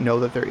I don't know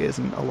that there is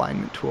an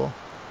alignment tool.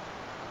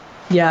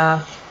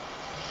 Yeah.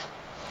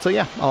 So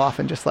yeah, I'll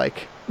often just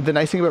like, the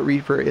nice thing about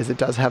Reaper is it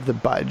does have the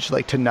budge,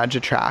 like to nudge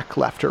a track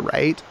left or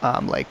right,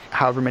 like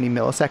however many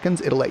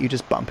milliseconds, it'll let you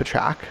just bump a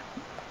track.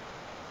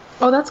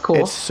 Oh, that's cool.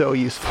 It's so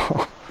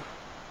useful.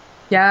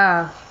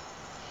 Yeah.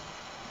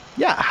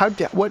 Yeah,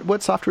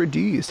 what software do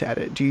you use to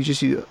edit? Do you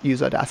just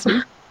use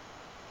Audacity?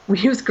 We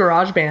use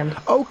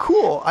GarageBand. Oh,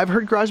 cool. I've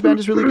heard GarageBand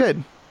is really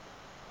good.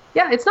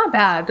 Yeah, it's not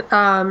bad.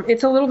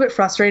 It's a little bit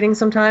frustrating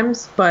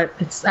sometimes, but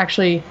it's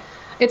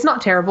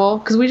not terrible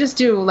because we just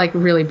do like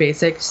really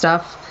basic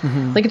stuff.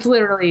 Mm-hmm. Like it's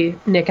literally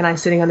Nick and I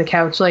sitting on the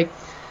couch, like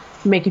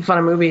making fun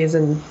of movies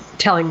and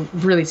telling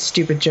really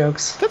stupid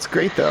jokes. That's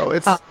great though.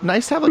 It's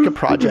nice to have like a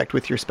project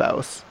with your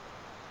spouse.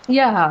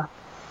 Yeah,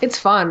 it's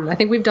fun. I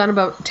think we've done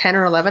about 10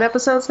 or 11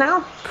 episodes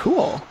now.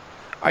 Cool.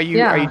 Are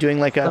you doing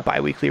like a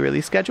bi-weekly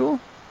release schedule?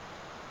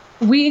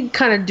 We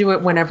kind of do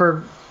it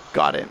whenever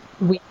Got it.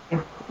 we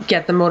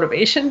get the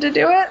motivation to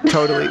do it.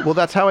 Totally. Well,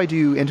 that's how I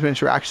do Intimate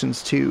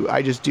Interactions too.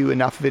 I just do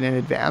enough of it in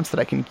advance that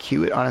I can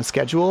cue it on a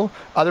schedule.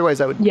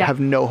 Otherwise, I would have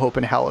no hope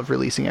in hell of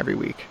releasing every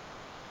week.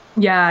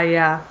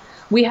 Yeah.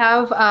 We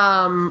have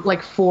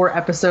like 4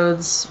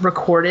 episodes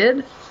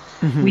recorded.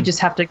 Mm-hmm. We just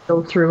have to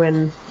go through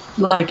and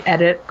like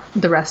edit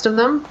the rest of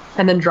them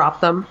and then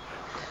drop them.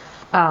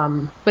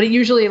 But it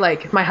usually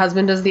like my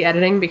husband does the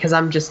editing because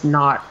I'm just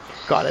not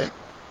Got it.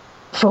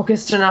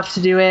 focused enough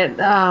to do it.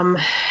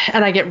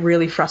 And I get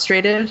really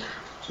frustrated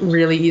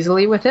really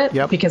easily with it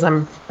because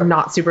I'm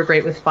not super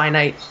great with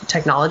finite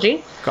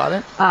technology. Got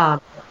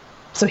it.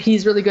 So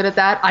he's really good at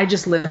that. I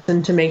just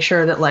listen to make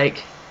sure that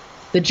like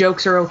the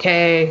jokes are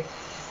okay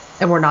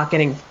and we're not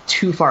getting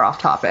too far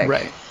off topic.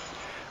 Right.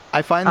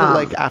 I find that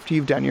like after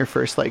you've done your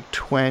first like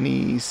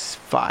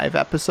 25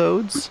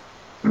 episodes,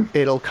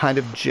 it'll kind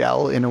of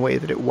gel in a way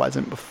that it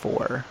wasn't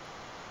before.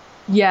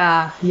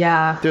 Yeah.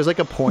 There's like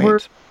a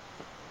point.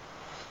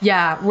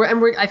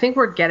 I think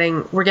we're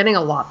getting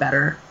a lot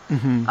better.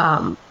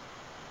 Mm-hmm.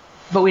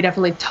 But we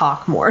definitely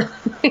talk more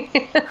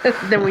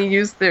than we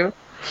used to.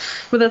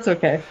 But that's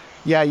okay.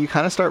 Yeah, you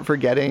kind of start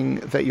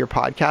forgetting that you're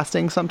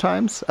podcasting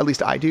sometimes. At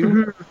least I do.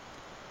 Mm-hmm.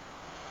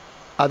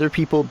 Other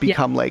people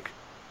become like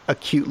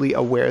acutely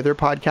aware they're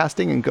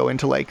podcasting and go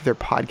into like their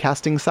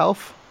podcasting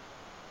self.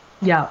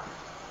 Yeah.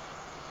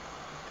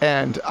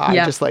 And I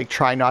just like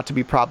try not to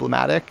be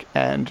problematic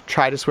and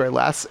try to swear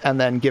less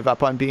and then give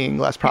up on being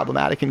less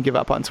problematic and give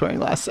up on swearing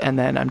less. And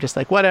then I'm just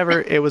like,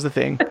 whatever, it was a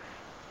thing.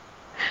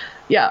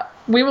 Yeah.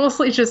 We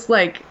mostly just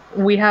like,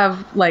 we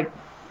have like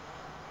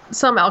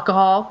some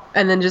alcohol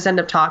and then just end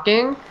up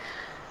talking.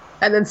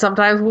 And then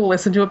sometimes we'll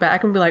listen to it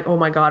back and be like, oh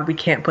my God, we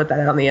can't put that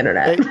out on the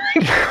internet.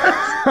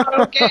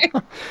 Okay.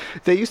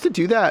 They used to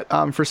do that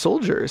for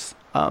soldiers.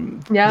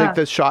 Like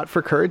the shot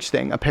for courage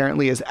thing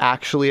apparently is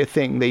actually a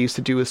thing they used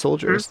to do with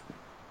soldiers.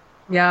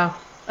 Yeah.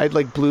 It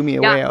like blew me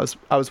away.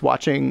 I was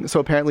watching. So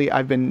apparently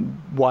I've been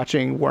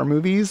watching war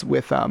movies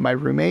with my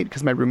roommate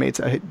because my roommate's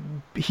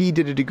he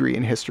did a degree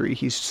in history.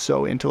 He's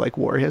so into like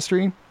war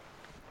history.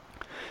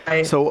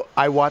 Right. So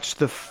I watched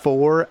the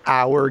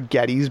 4-hour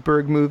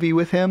Gettysburg movie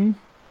with him.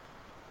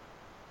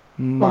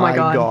 My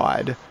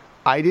God.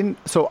 I didn't.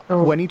 So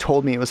when he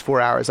told me it was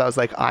 4 hours, I was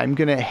like, I'm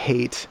going to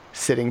hate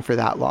sitting for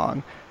that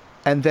long.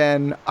 And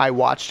then I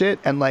watched it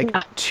and like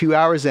 2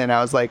 hours in,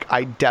 I was like,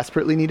 I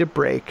desperately need a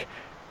break.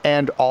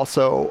 And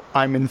also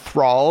I'm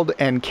enthralled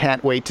and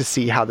can't wait to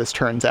see how this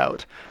turns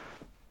out.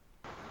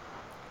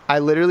 I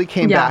literally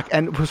came back,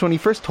 and it was when he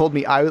first told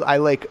me, I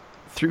like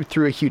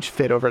threw a huge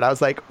fit over it. I was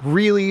like,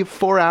 really?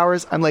 4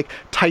 hours? I'm like,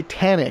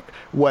 Titanic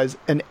was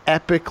an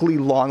epically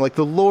long, like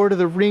the Lord of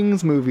the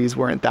Rings movies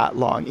weren't that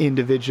long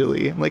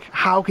individually. I'm like,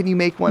 how can you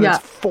make one that's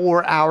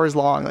 4 hours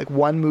long? Like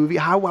one movie?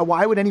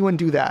 Why would anyone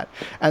do that?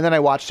 And then I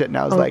watched it and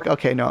I was like,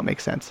 okay, no, it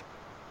makes sense.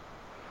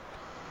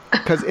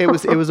 because it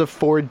was a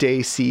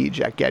 4-day siege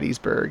at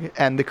Gettysburg.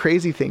 And the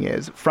crazy thing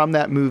is, from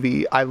that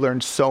movie, I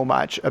learned so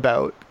much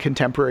about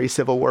contemporary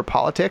Civil War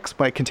politics.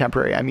 By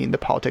contemporary, I mean the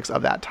politics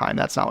of that time.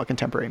 That's not what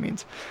contemporary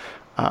means.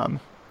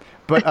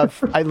 But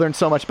I learned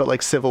so much about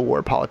like Civil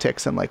War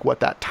politics and like what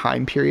that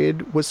time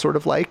period was sort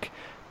of like.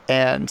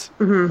 And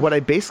what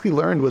I basically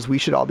learned was we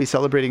should all be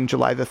celebrating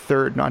July the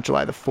 3rd, not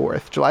July the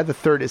 4th. July the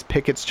 3rd is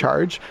Pickett's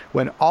Charge,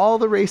 when all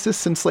the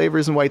racists and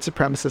slavers and white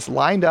supremacists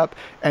lined up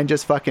and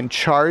just fucking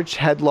charged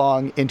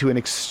headlong into an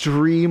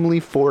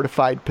extremely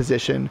fortified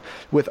position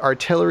with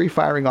artillery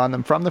firing on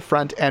them from the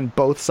front and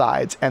both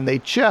sides. And they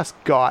just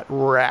got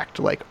wrecked,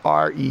 like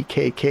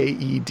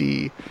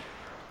R-E-K-K-E-D.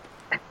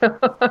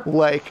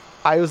 Like,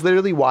 I was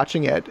literally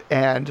watching it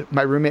and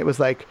my roommate was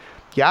like,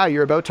 yeah,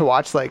 you're about to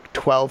watch like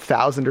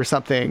 12,000 or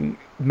something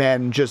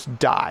men just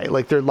die.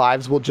 Like their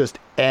lives will just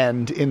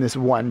end in this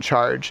one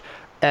charge.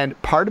 And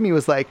part of me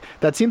was like,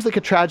 that seems like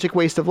a tragic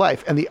waste of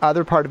life. And the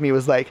other part of me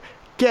was like,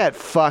 get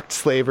fucked,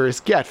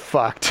 slavers, get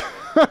fucked.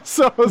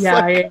 So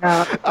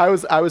I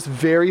was I was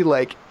very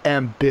like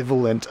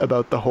ambivalent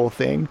about the whole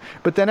thing.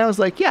 But then I was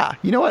like, yeah,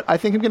 you know what? I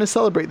think I'm going to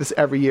celebrate this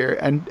every year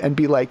and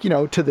be like, you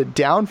know, to the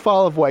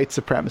downfall of white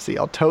supremacy.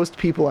 I'll toast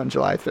people on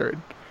July 3rd.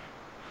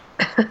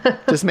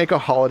 Just make a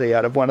holiday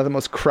out of one of the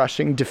most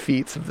crushing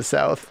defeats of the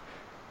South.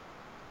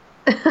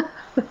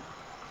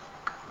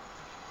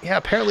 Yeah,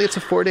 apparently it's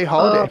a 4-day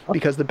holiday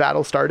because the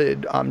battle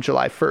started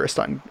July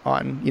 1st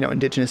on you know,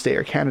 Indigenous Day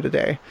or Canada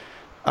Day.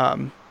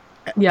 And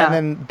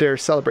then their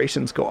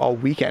celebrations go all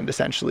weekend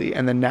essentially,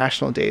 and then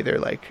National Day,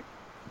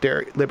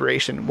 their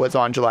liberation was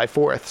on July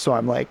 4th. So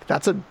I'm like,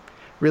 that's a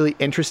really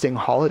interesting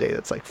holiday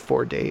that's like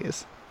 4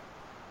 days.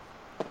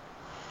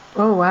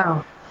 Oh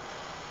wow.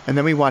 And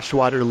then we watched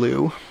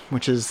Waterloo,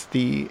 which is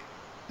the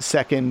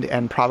second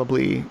and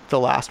probably the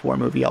last war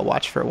movie I'll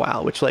watch for a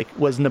while, which like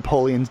was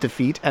Napoleon's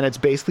defeat. And it's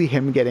basically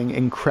him getting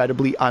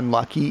incredibly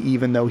unlucky,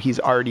 even though he's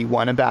already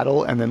won a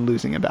battle and then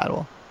losing a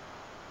battle.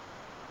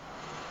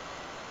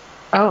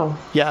 Oh.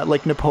 Yeah,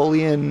 like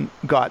Napoleon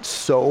got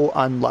so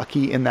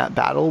unlucky in that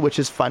battle, which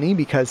is funny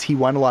because he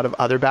won a lot of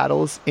other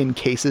battles in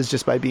cases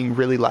just by being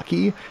really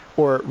lucky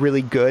or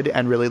really good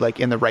and really like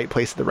in the right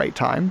place at the right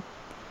time.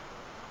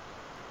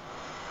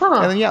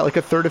 Huh. And then, yeah, like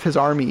a third of his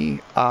army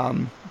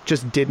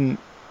just didn't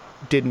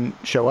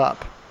show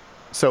up.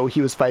 So he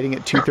was fighting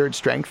at 2/3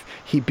 strength.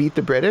 He beat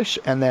the British,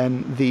 and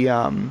then the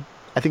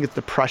I think it's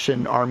the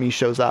Prussian army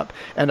shows up.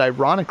 And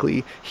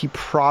ironically, he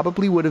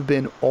probably would have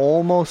been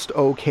almost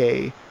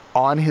okay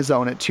on his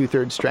own at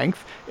 2/3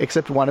 strength,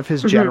 except one of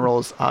his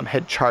generals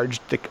had charged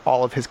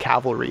all of his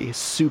cavalry,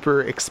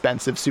 super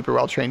expensive, super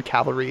well-trained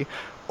cavalry,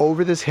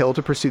 over this hill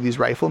to pursue these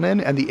riflemen.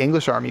 And the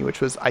English army,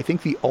 which was, I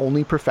think, the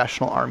only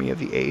professional army of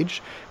the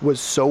age, was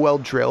so well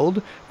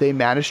drilled, they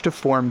managed to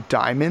form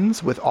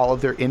diamonds with all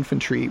of their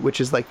infantry, which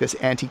is like this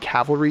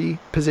anti-cavalry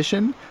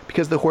position,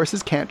 because the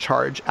horses can't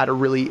charge at a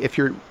really, if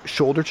you're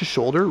shoulder to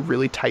shoulder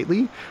really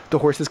tightly, the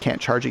horses can't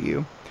charge at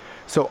you.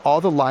 So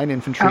all the line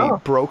infantry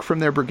broke from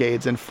their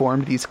brigades and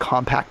formed these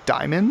compact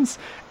diamonds.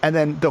 And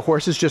then the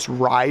horses just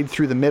ride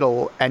through the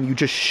middle and you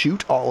just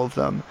shoot all of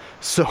them.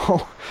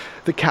 So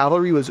the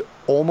cavalry was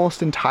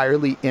almost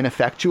entirely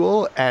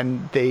ineffectual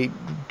and they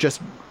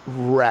just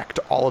wrecked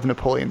all of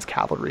Napoleon's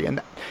cavalry.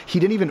 And he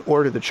didn't even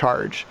order the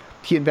charge.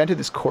 He invented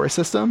this corps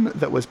system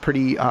that was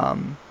pretty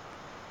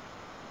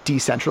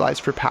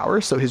decentralized for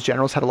power, so his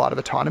generals had a lot of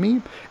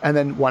autonomy, and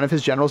then one of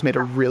his generals made a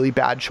really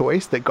bad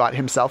choice that got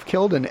himself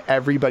killed and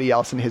everybody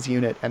else in his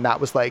unit. And that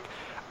was like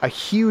a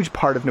huge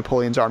part of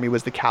Napoleon's army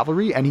was the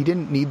cavalry, and he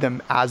didn't need them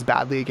as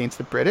badly against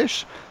the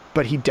British,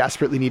 but he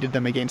desperately needed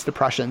them against the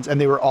Prussians, and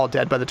they were all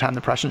dead by the time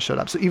the Prussians showed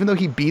up. So even though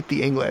he beat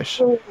the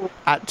English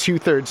at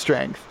 2/3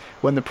 strength,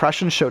 when the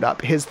Prussians showed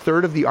up, his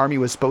third of the army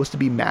was supposed to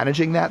be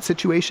managing that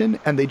situation,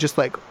 and they just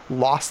like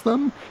lost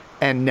them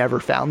and never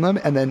found them,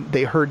 and then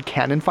they heard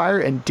cannon fire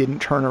and didn't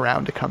turn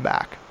around to come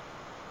back.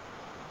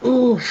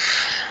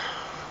 Oof.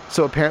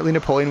 So apparently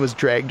Napoleon was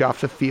dragged off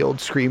the field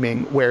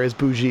screaming, "Where is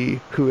Bougie?"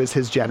 who is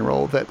his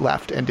general that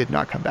left and did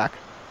not come back.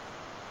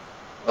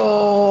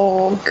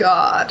 Oh,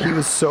 God. He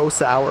was so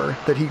sour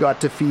that he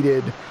got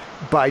defeated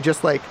by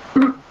just like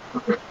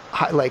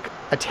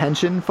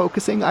attention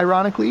focusing,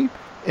 ironically,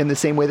 in the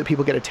same way that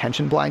people get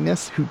attention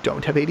blindness who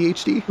don't have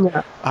ADHD.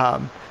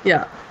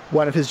 Yeah.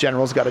 One of his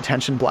generals got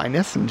attention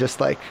blindness and just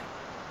like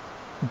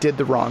did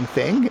the wrong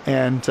thing.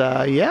 And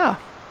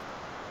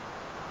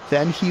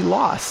then he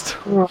lost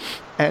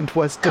and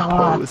was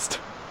deposed.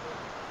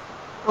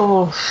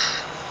 Oh.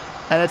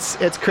 And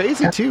it's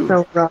crazy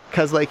too,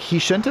 because like he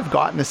shouldn't have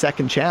gotten a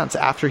second chance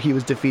after he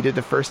was defeated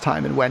the first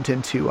time and went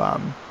into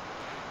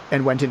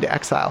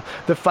exile.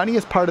 The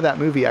funniest part of that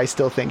movie, I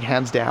still think,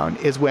 hands down,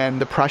 is when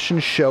the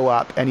Prussians show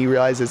up and he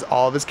realizes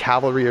all of his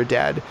cavalry are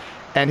dead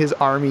and his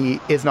army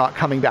is not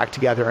coming back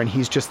together, and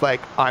he's just like,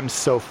 I'm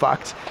so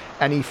fucked.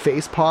 And he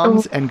face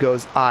palms and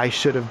goes, I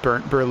should have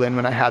burnt Berlin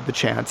when I had the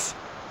chance.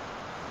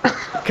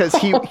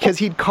 Because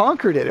he'd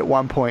conquered it at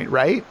one point,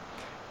 right?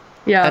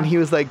 Yeah. And he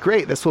was like,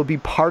 great, this will be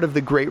part of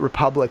the great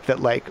republic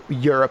that like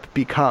Europe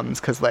becomes.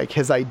 Cause like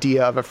his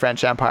idea of a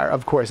French empire,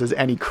 of course, as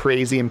any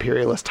crazy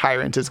imperialist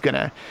tyrant is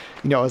gonna,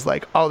 is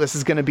like, oh, this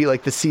is gonna be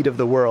like the seat of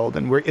the world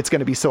and it's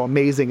gonna be so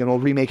amazing and we'll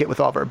remake it with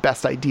all of our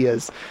best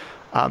ideas.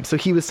 So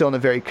he was still in a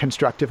very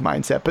constructive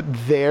mindset, but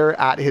there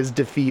at his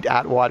defeat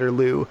at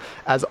Waterloo,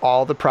 as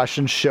all the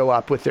Prussians show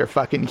up with their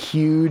fucking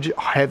huge,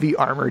 heavy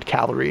armored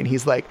cavalry. And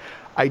he's like,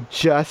 I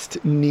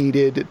just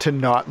needed to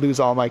not lose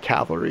all my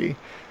cavalry.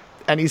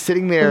 And he's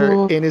sitting there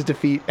in his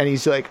defeat and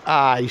he's like,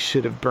 I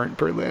should have burnt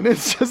Berlin.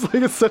 It's just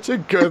like, it's such a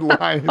good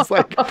line. It's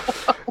like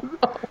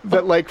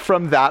that, like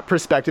from that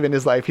perspective in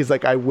his life, he's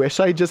like, I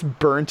wish I just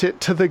burnt it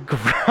to the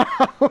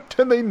ground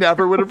and they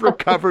never would have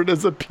recovered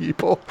as a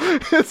people.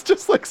 It's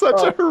just like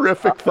such a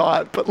horrific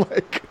thought, but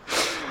like,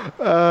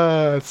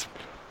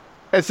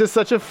 it's just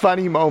such a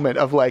funny moment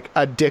of like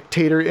a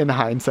dictator in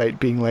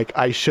hindsight being like,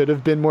 I should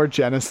have been more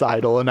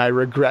genocidal and I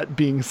regret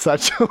being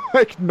such a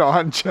like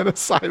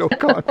non-genocidal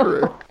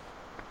conqueror.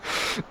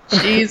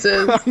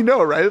 Jesus. I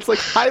know, right? It's like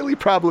highly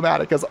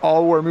problematic, as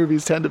all war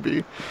movies tend to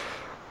be.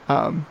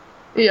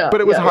 Yeah.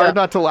 But it was hard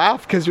not to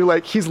laugh because you're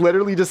like, he's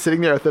literally just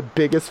sitting there with the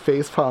biggest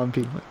facepalm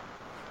being like,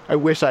 I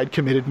wish I'd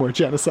committed more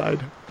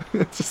genocide.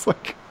 It's just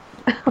like,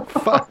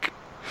 fuck.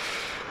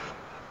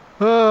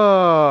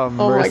 Oh, mercy.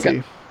 Oh my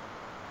God.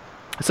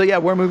 So yeah,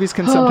 war movies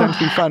can sometimes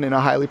be fun in a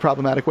highly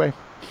problematic way,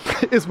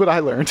 is what I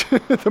learned.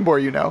 The more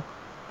you know.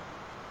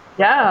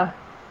 Yeah.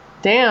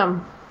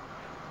 Damn.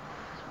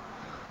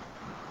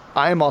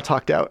 I am all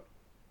talked out.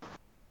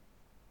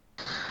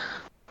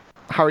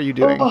 How are you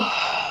doing?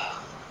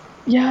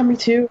 Yeah, me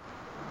too.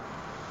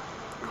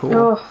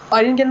 Cool.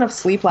 I didn't get enough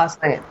sleep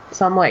last night,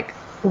 so I'm like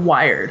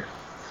wired.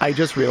 I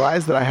just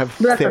realized that I have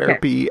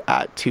therapy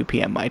at 2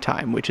 p.m. my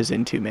time, which is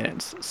in 2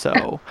 minutes.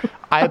 So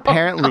I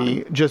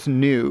apparently just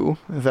knew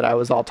that I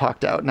was all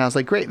talked out. And I was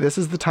like, great, this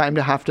is the time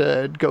to have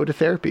to go to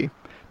therapy.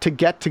 To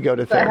get to go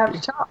to therapy.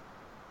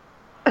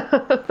 I have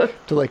to talk.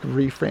 To like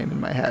reframe in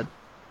my head.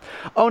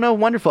 Oh no,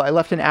 wonderful. I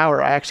left an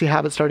hour. I actually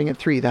have it starting at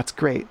 3. That's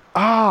great.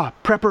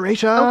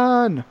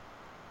 Preparation!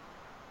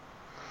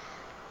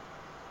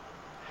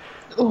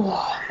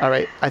 All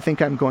right. I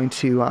think I'm going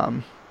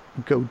to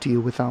go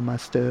deal with all my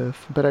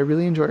stuff. But I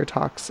really enjoy our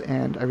talks,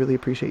 and I really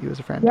appreciate you as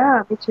a friend.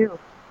 Yeah, me too.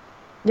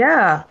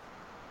 Yeah.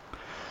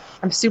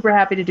 I'm super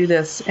happy to do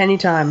this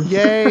anytime.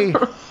 Yay!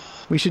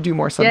 We should do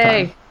more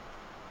sometime. Yay!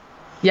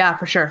 Yeah,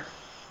 for sure.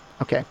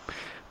 Okay.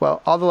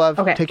 Well, all the love.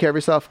 Okay. Take care of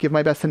yourself. Give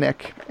my best to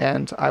Nick,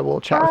 and I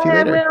will chat with you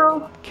later. I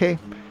will. Okay.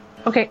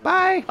 Okay.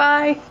 Bye.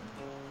 Bye.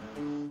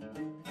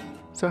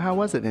 So how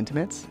was it,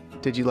 Intimates?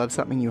 Did you love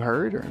something you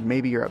heard, or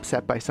maybe you're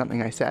upset by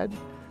something I said?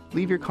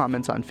 Leave your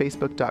comments on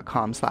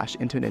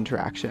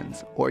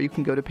facebook.com/intimateinteractions, or you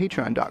can go to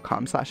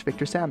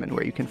patreon.com/VictorSalmon,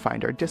 where you can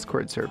find our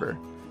Discord server.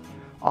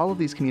 All of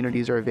these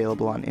communities are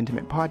available on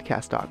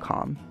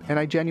intimatepodcast.com, and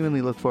I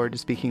genuinely look forward to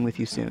speaking with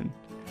you soon.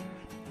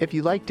 If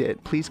you liked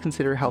it, please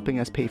consider helping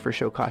us pay for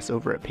show costs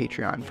over at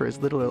Patreon for as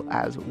little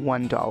as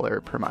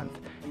 $1 per month.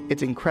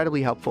 It's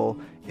incredibly helpful.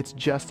 It's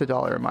just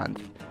 $1 a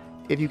month.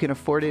 If you can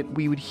afford it,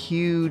 we would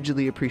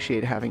hugely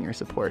appreciate having your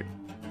support.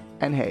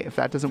 And hey, if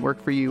that doesn't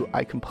work for you,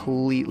 I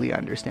completely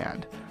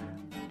understand.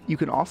 You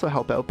can also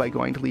help out by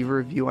going to leave a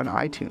review on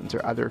iTunes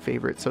or other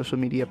favorite social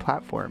media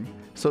platform.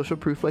 Social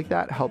proof like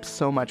that helps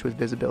so much with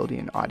visibility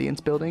and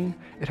audience building.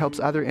 It helps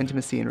other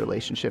intimacy and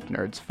relationship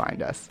nerds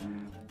find us.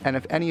 And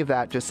if any of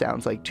that just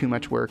sounds like too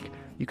much work,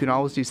 you can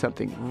always do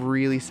something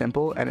really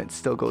simple and it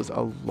still goes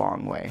a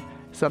long way.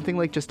 Something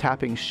like just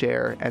tapping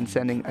share and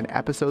sending an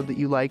episode that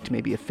you liked,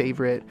 maybe a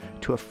favorite,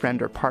 to a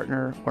friend or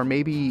partner, or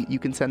maybe you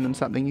can send them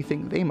something you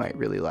think they might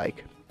really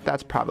like.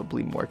 That's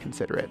probably more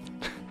considerate.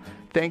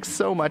 Thanks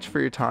so much for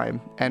your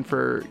time and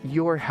for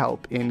your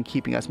help in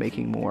keeping us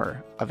making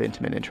more of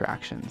Intimate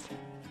Interactions.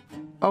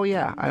 Oh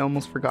yeah, I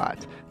almost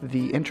forgot.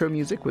 The intro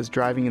music was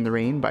Driving in the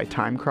Rain by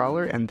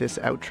Timecrawler, and this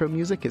outro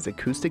music is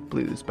Acoustic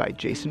Blues by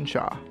Jason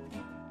Shaw.